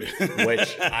 dude,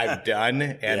 which I've done.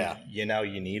 And you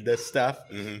need this stuff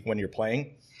when you're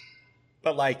playing.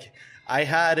 But I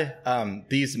had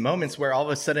these moments where all of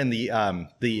a sudden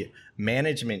the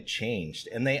management changed,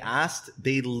 and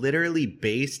they literally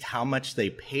based how much they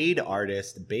paid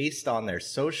artists based on their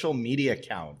social media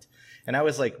count. And I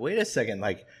was like, wait a second,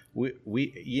 like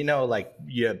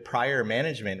your prior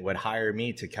management would hire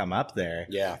me to come up there.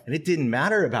 Yeah. And it didn't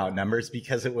matter about numbers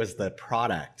because it was the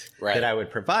product that I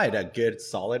would provide, a good,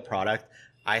 solid product.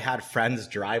 I had friends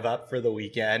drive up for the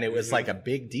weekend. It was like a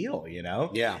big deal,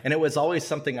 Yeah. And it was always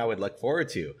something I would look forward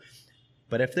to.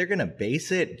 But if they're going to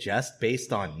base it just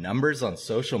based on numbers on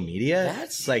social media,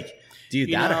 that's like,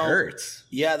 dude, that hurts.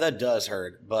 Yeah, that does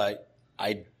hurt. But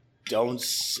I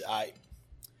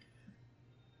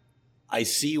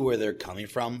see where they're coming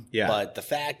from. Yeah. But the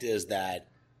fact is that,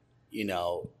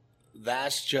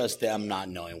 that's just them not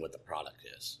knowing what the product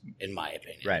is, in my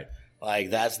opinion. Right.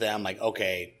 Like, that's them like,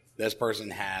 okay, this person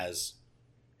has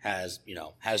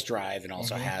drive and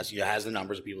also has the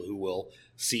numbers of people who will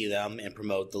see them and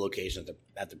promote the location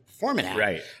that they're performing at.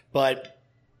 Right. But,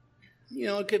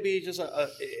 it could be just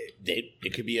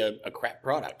it could be a crap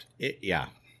product. Yeah.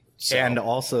 So, and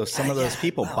also some of those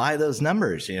people buy those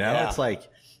numbers, Yeah. It's like,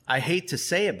 I hate to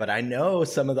say it, but I know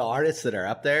some of the artists that are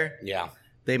up there. Yeah.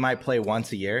 They might play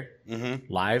once a year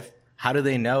live. How do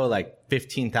they know like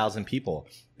 15,000 people?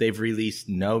 They've released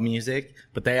no music,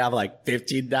 but they have like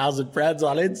 15,000 friends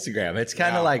on Instagram. It's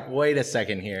kind of like, wait a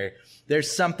second here.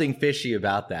 There's something fishy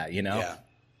about that, Yeah.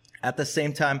 At the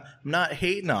same time, I'm not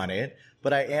hating on it,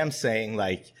 but I am saying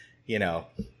like,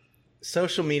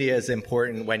 social media is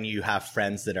important when you have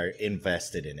friends that are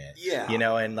invested in it. Yeah.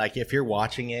 And like if you're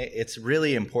watching it, it's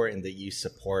really important that you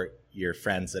support your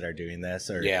friends that are doing this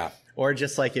or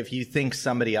just like if you think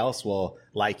somebody else will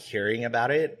like hearing about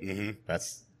it,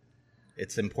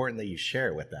 it's important that you share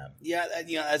it with them. Yeah,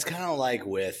 that's kind of like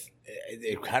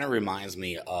it kind of reminds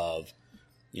me of,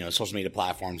 social media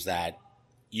platforms that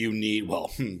you need,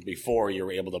 before you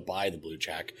were able to buy the blue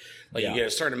check, like you get a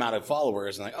certain amount of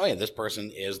followers and like, oh yeah, this person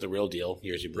is the real deal.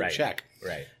 Here's your blue check.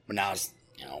 Right. But now it's,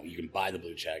 you can buy the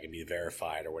blue check and be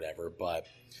verified or whatever. But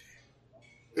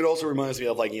it also reminds me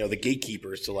of like, the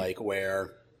gatekeepers to like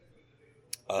where,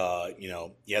 you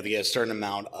have to get a certain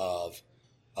amount of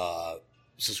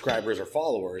subscribers or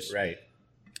followers. Right.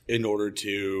 In order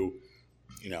to,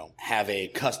 have a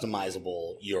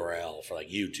customizable URL for like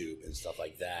YouTube and stuff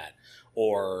like that,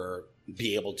 or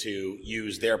be able to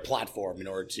use their platform in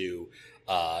order to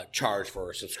charge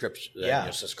for subscription,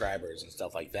 subscribers and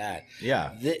stuff like that.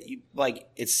 Yeah. Like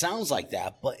it sounds like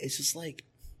that, but it's just like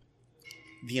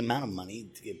the amount of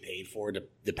money to get paid for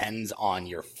depends on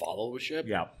your followership.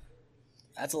 Yeah.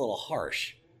 That's a little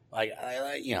harsh. Like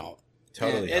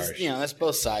totally harsh. That's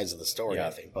both sides of the story, I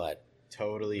think, but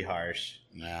totally harsh.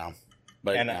 Yeah.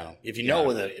 But if you know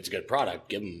whether it's a good product,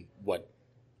 give them what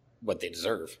they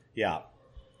deserve. Yeah.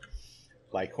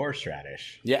 Like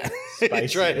horseradish. Yeah. Spicy.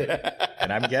 That's right.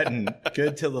 And I'm getting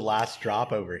good to the last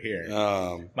drop over here.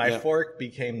 My fork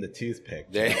became the toothpick.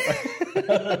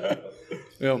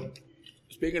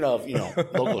 Speaking of,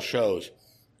 local shows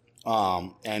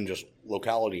and just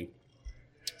locality,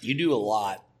 you do a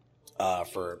lot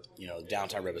for,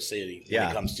 downtown Redwood City when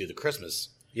it comes to the Christmas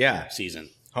season.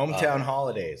 Hometown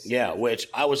holidays. Yeah, which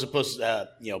I was supposed to,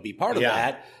 be part of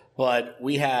that. But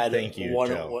we had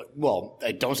Joe. Well,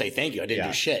 don't say thank you. I didn't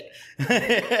do shit.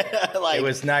 It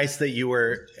was nice that you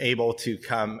were able to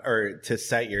come or to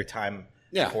set your time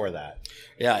for that.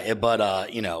 Yeah, but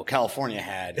California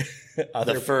had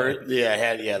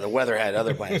the weather had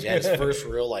other plans. It had its first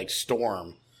real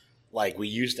storm like we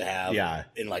used to have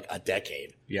in like a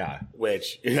decade. Yeah.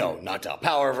 Which, knocked out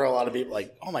power for a lot of people.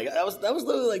 Like, oh my God, that was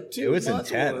literally like 2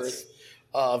 months worth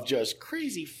of just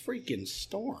crazy freaking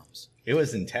storms. It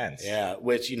was intense. Yeah,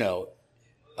 which,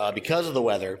 because of the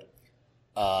weather,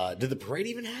 did the parade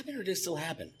even happen or did it still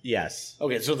happen? Yes.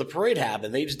 Okay, so the parade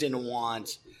happened. They just didn't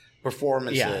want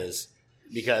performances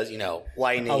because,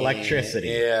 lightning.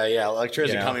 Electricity.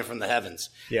 Electricity coming from the heavens.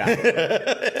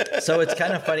 Yeah. So it's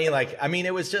kind of funny.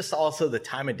 It was just also the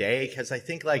time of day because I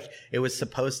think it was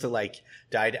supposed to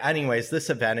die. Anyways, this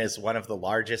event is one of the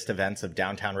largest events of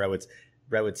downtown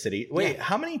Redwood City. Wait,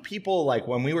 how many people,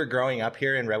 when we were growing up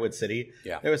here in Redwood City,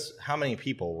 there was, how many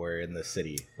people were in the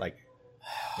city?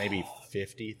 Maybe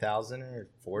 50,000 or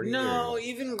 40? No,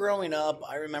 even growing up,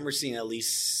 I remember seeing at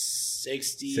least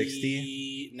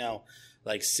 60? No,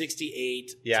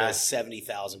 68 to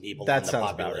 70,000 people in the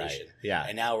population. About right. Yeah.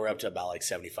 And now we're up to about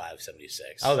 75,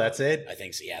 76. Oh, that's it? I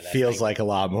think so, yeah. Feels like a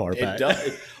lot more. It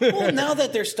does. Well, now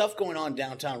that there's stuff going on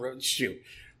downtown,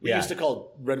 We used to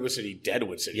call Redwood City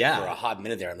Deadwood City for a hot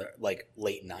minute there in the like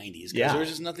late 90s because there was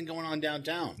just nothing going on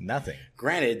downtown. Nothing.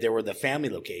 Granted, there were the family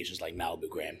locations like Malibu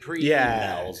Grand Prix,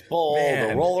 Mel's Bowl,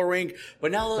 the roller rink,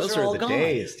 but now those are all gone.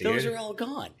 Days, dude. Those are all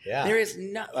gone. Yeah. There is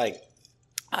not like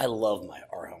I love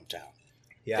our hometown.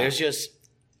 Yeah. There's just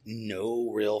no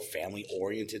real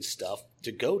family-oriented stuff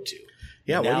to go to.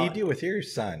 Yeah, now, what do you do with your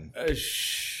son?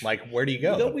 Like, where do you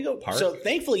go? We go park. So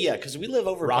thankfully, because we live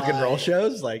over rock and roll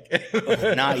shows. Like,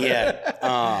 not yet.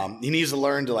 He needs to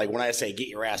learn to like when I say get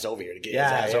your ass over here to get his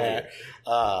ass over here.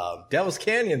 Devil's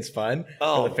Canyon's fun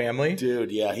for the family,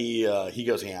 dude. Yeah, he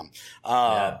goes ham.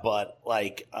 But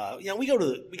like,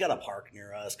 we got a park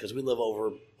near us because we live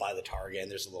over by the Target and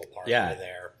there's a little park over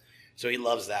there. So he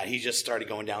loves that. He just started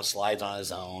going down slides on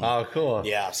his own. Oh, cool.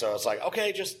 Yeah. So it's like,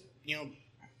 okay, just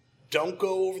don't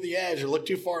go over the edge or look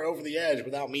too far over the edge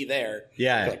without me there.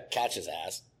 Yeah. Like, catch his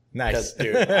ass. Nice.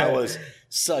 Dude, I was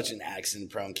such an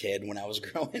accident-prone kid when I was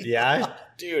growing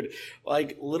up. Dude,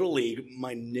 like Little League,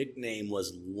 my nickname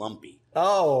was Lumpy.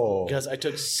 Oh. Because I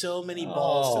took so many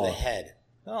balls to the head.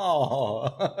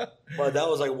 Oh. But that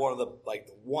was like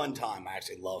one time I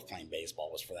actually loved playing baseball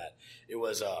was for that. It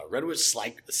was Redwood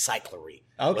Cyclery.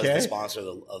 Okay. Was the sponsor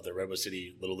of the Redwood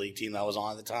City Little League team that I was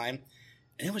on at the time.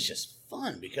 And it was just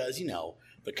fun because,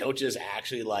 the coaches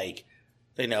actually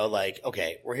they know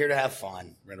okay, we're here to have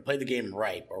fun. We're going to play the game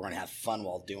right, but we're going to have fun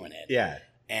while doing it. Yeah.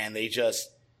 And they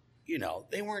just,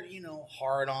 they weren't,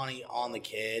 hard on the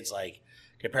kids,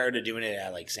 compared to doing it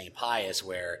at St. Pius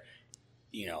where,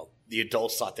 the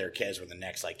adults thought their kids were the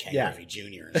next Ken Griffey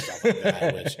Jr. and stuff like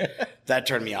that, which that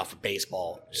turned me off of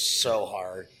baseball so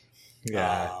hard.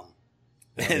 Yeah.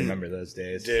 I remember those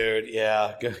days. Dude,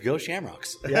 yeah. Go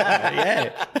Shamrocks.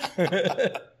 Yeah.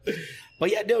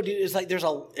 But yeah, no, dude, it's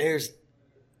there's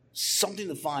something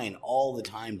to find all the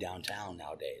time downtown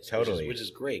nowadays. Totally. Which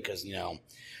is great because,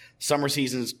 summer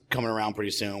season's coming around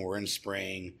pretty soon. We're in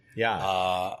spring.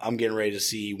 Yeah. I'm getting ready to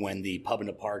see when the Pub in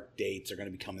the Park dates are going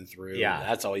to be coming through. Yeah.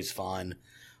 That's always fun.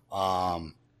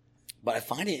 But I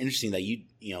find it interesting that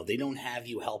they don't have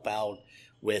you help out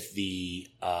with the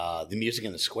music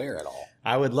in the square at all.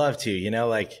 I would love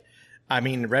to,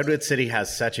 Redwood City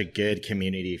has such a good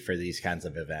community for these kinds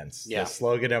of events. Yeah. The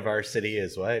slogan of our city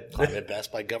is what? Climate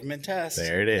best by government test.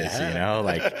 There it is,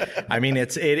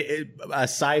 it's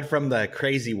aside from the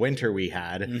crazy winter we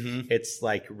had, it's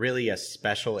really a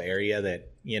special area that,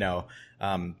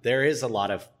 there is a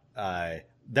lot of,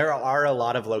 there are a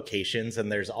lot of locations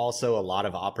and there's also a lot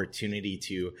of opportunity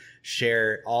to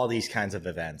share all these kinds of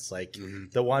events.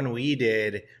 The one we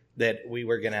did that we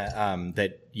were gonna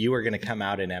that you were gonna come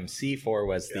out and MC for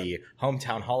was the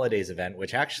Hometown Holidays event,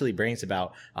 which actually brings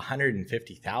about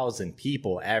 150,000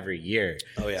 people every year.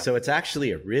 Oh yeah! So it's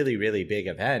actually a really, really big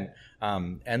event.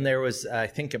 And there was, I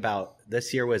think,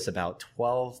 this year was about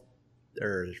 12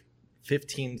 or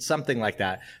 15, something like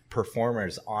that,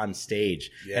 performers on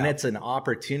stage. Yeah. And it's an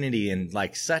opportunity in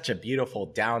such a beautiful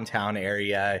downtown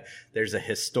area. There's a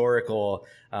historical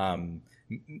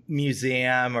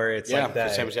museum, or it's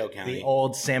the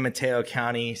old San Mateo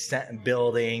County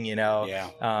building,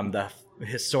 the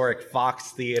historic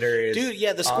Fox Theater is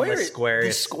the square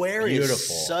beautiful.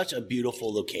 Is such a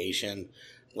beautiful location.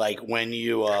 When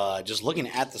you just looking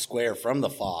at the square from the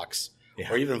Fox,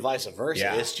 or even vice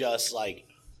versa, it's just a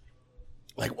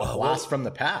blast from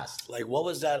the past. What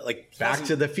was that? Back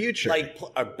to the Future.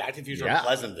 Back to the Future or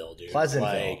Pleasantville, dude.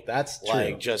 Pleasantville. That's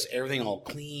true. Just everything all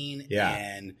clean.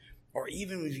 Yeah. Or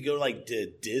even if you go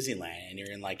to Disneyland and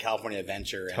you're in California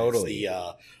Adventure and totally.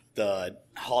 It's the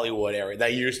Hollywood area.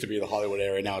 That used to be the Hollywood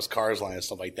area. Now it's Cars Land and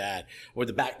stuff like that. Or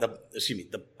the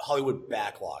Hollywood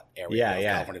backlot area of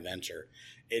California Adventure.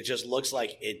 It just looks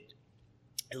like it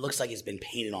looks like it's been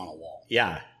painted on a wall.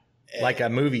 Yeah. Like a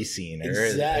movie scene.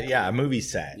 Exactly. A movie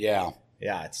set. Yeah.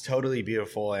 Yeah, it's totally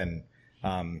beautiful. And,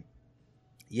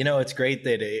 it's great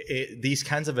that these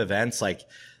kinds of events,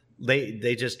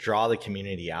 they just draw the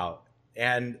community out.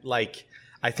 And,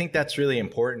 I think that's really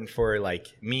important for,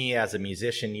 me as a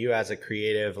musician, you as a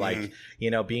creative,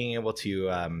 being able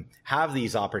to have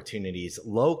these opportunities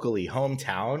locally,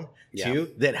 hometown,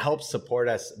 too, that helps support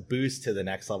us boost to the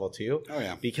next level, too. Oh,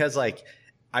 yeah. Because,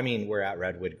 we're at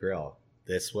Redwood Grill.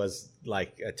 This was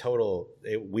a total.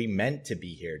 We meant to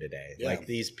be here today. Yeah.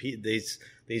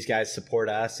 These guys support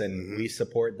us, and we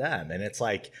support them, and it's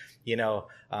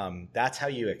that's how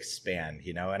you expand,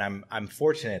 And I'm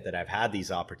fortunate that I've had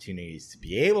these opportunities to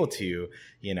be able to,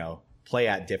 play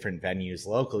at different venues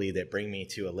locally that bring me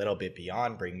to a little bit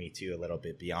beyond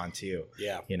too.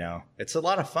 Yeah. It's a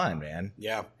lot of fun, man.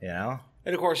 Yeah.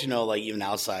 And of course, like even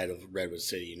outside of Redwood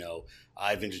City,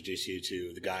 I've introduced you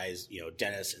to the guys,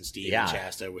 Dennis and Steve and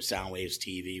Shasta with Soundwaves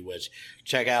TV, which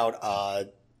check out.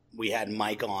 We had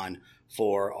Mike on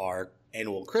for our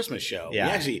annual Christmas show.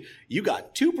 Yeah. You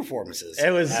got 2 performances.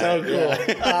 It was so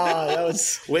cool. That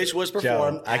was which was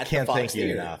performed Joe, I at can't the Fox thank you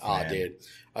Theater. enough, Oh, man. dude.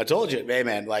 I told you, hey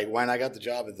man, like when I got the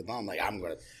job at the Bomb, like I'm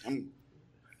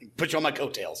put you on my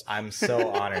coattails. I'm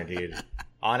so honored, dude.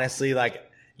 Honestly, like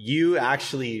you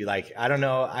actually, like, I don't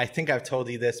know, I think I've told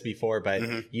you this before,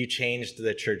 but you changed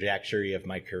the trajectory of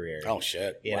my career. Oh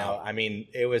shit. You know, I mean,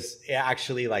 it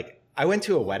actually like, I went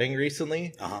to a wedding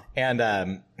recently,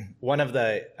 and one of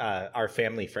the our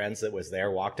family friends that was there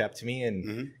walked up to me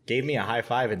and gave me a high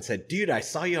five and said, "Dude, I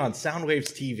saw you on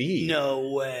Soundwaves TV." No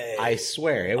way! I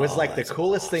swear, it was like the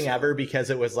coolest thing ever because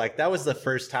it was like that was the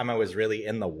first time I was really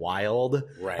in the wild.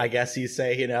 Right. I guess you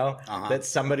say, that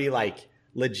somebody like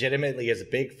legitimately is a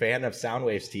big fan of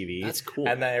Soundwaves TV. That's cool.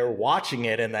 And they're watching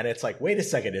it, and then it's like, wait a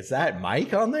second, is that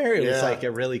Mike on there? It was like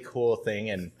a really cool thing,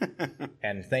 and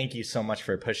and thank you so much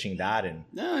for pushing that. And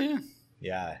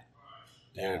yeah.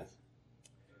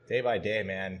 Day by day,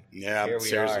 man. Yeah, here we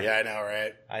seriously. are. Yeah, I know,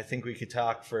 right? I think we could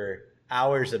talk for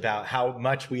hours about how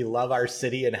much we love our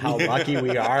city and how lucky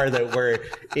we are that we're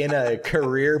in a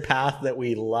career path that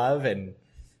we love, and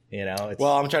it's,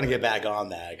 well, I'm trying to get back on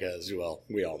that because, well,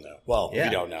 we all know. Well, if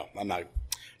you don't know,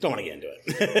 don't want to get into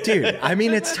it. Dude, I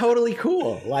mean, it's totally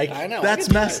cool. Like, I know, that's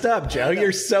messed up, Joe.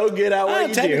 You're so good at what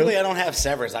you technically, do. I don't have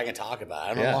severance I can talk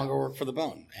about. I no longer work for the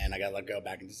Bone, and I got let go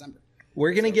back in December.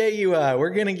 We're gonna get you.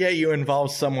 We're gonna get you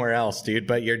involved somewhere else, dude.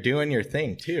 But you're doing your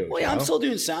thing too. Well, yeah, I'm still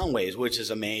doing Soundwaves, which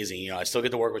is amazing. I still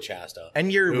get to work with Shasta,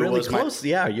 and you're really close.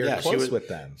 You're close with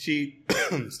them. She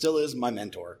still is my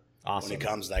mentor. Awesome. When it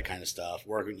comes to that kind of stuff.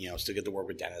 Still get to work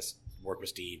with Dennis, work with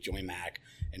Steve, Joey Mack,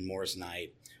 and Morris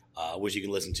Knight, which you can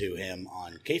listen to him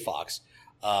on KFox.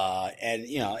 And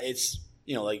it's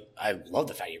like I love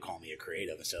the fact you call me a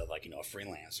creative instead of like a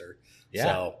freelancer. Yeah.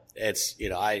 So it's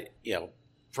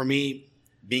for me,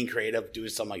 being creative, doing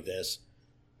something like this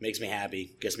makes me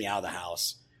happy, gets me out of the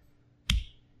house.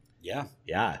 Yeah.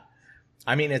 Yeah.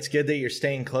 I mean, it's good that you're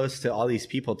staying close to all these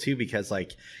people too, because I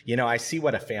see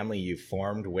what a family you've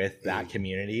formed with that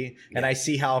community, and I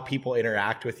see how people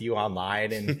interact with you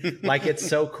online, and like, it's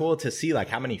so cool to see like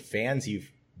how many fans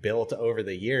you've built over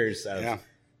the years of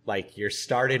like your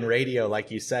start in radio, like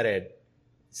you said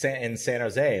in San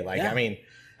Jose. Like, I mean,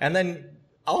 and then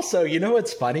also,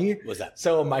 what's funny? What's that?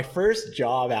 So my first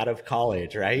job out of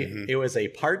college, right? It was a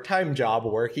part-time job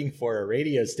working for a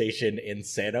radio station in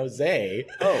San Jose.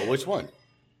 Oh, which one?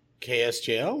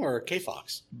 KSJO or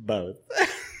KFox? Both.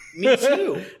 Me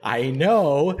too. I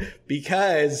know,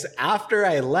 because after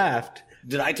I left...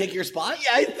 Did I take your spot?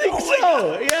 Yeah, I think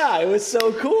so. Yeah, it was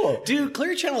so cool. Dude,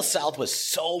 Clear Channel South was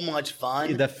so much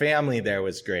fun. The family there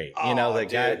was great.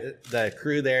 The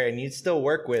crew there, and you still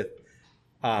work with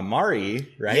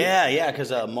Mari, right? Yeah,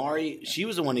 because Mari, she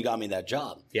was the one who got me that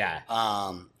job. Yeah.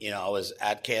 I was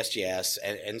at KSGS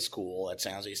in school at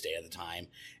San Jose State at the time,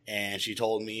 and she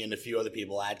told me and a few other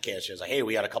people at KSGS, like, hey,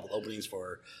 we got a couple openings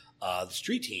for the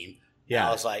street team. Yeah. And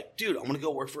I was like, dude, I'm going to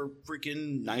go work for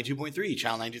freaking 92.3,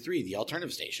 Channel 93, the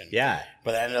alternative station. Yeah.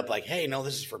 But I ended up like, hey, no,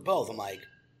 this is for both. I'm like,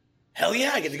 hell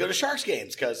yeah, I get to go to Sharks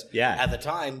games, because at the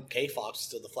time, KFox was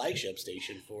still the flagship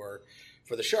station for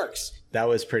the Sharks. That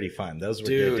was pretty fun. Those were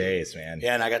good days, man.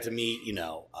 Yeah, and I got to meet,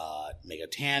 Mega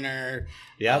Tanner,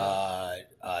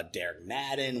 Derek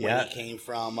Madden when he came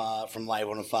from Live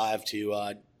 105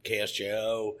 to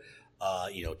KSJO.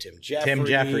 Tim Jeffries. Tim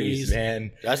Jeffries,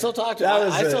 man. I still talk to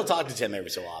I still talk to Tim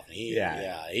every so often.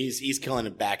 He's killing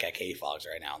it back at KFox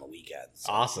right now on the weekends.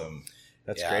 So. Awesome.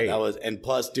 That's great. And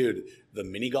plus, dude, the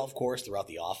mini golf course throughout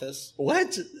the office.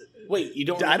 What? Wait, you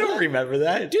don't? I don't remember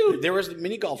that, dude. There was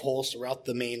mini golf holes throughout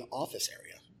the main office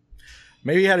area.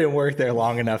 Maybe I didn't work there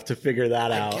long enough to figure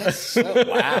that out. Guess so.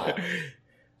 Wow.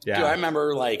 Yeah. Dude, I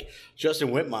remember like Justin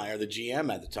Whitmire, the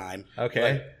GM at the time.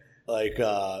 Okay. Like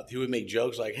he would make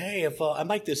jokes like, "Hey, if I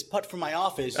make this putt from my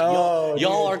office, Oh,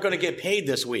 y'all aren't going to get paid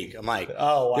this week." I'm like,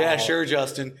 Oh, wow. Yeah, sure,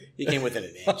 Justin. He came within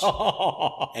an inch,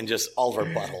 and just all of our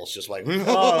buttholes just like,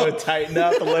 Oh, tighten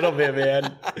up a little bit,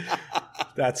 man.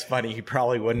 That's funny. He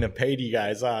probably wouldn't have paid you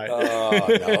guys, huh?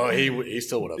 No, he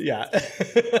still would have. Yeah.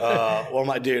 Well,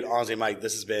 my dude, honestly, Mike,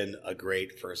 this has been a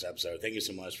great first episode. Thank you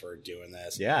so much for doing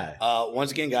this. Yeah.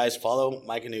 Once again, guys, follow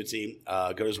Mike Annuzzi.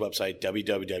 Go to his website,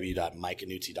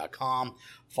 www.mikeannuzzi.com.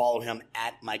 Follow him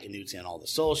at Mike Annuzzi on all the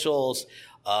socials.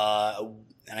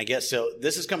 And I guess so.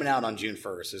 This is coming out on June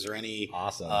 1st. Is there any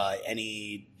awesome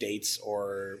any dates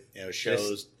or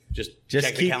shows? Just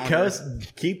Just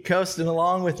keep coasting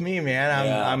along with me, man.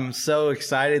 I'm so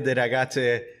excited that I got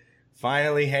to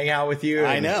finally hang out with you.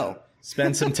 I know.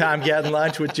 Spend some time getting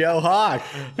lunch with Joe Hawk.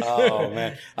 Oh,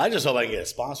 man. I just hope I can get a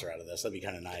sponsor out of this. That'd be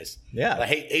kind of nice. Yeah. But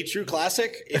hey, True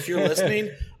Classic, if you're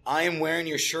listening, I am wearing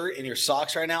your shirt and your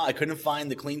socks right now. I couldn't find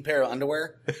the clean pair of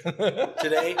underwear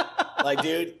today. Like,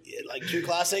 dude, like True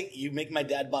Classic, you make my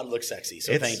dad bod look sexy.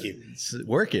 So thank you. It's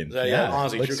working. So,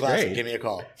 honestly, True Classic, give me a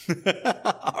call.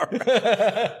 All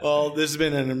right. Well, this has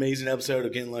been an amazing episode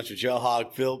of Getting Lunch with Joe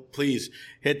Hawk. Phil, please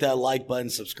hit that like button,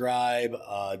 subscribe,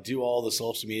 do all the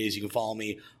social medias. You can follow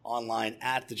me online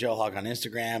at the Joe Hawk on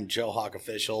Instagram, Joe Hawk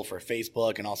Official for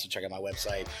Facebook, and also check out my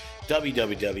website,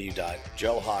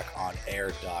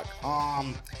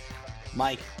 www.joehawkonair.com.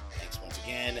 Mike, thanks once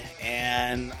again.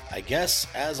 And I guess,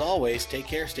 as always, take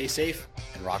care, stay safe,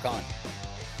 and rock on.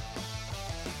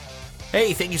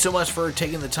 Hey, thank you so much for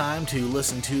taking the time to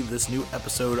listen to this new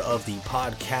episode of the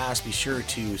podcast. Be sure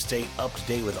to stay up to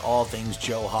date with all things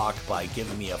Joe Hawk by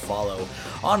giving me a follow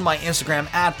on my Instagram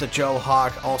at the Joe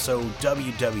Hawk, also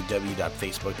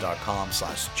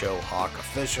www.facebook.com/Joe Hawk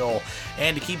Official.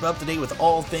 And to keep up to date with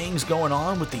all things going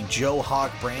on with the Joe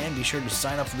Hawk brand, be sure to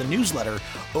sign up for the newsletter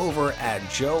over at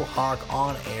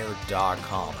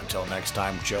joehawkonair.com. Until next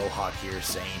time, Joe Hawk here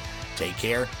saying, take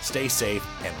care, stay safe,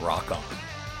 and rock on.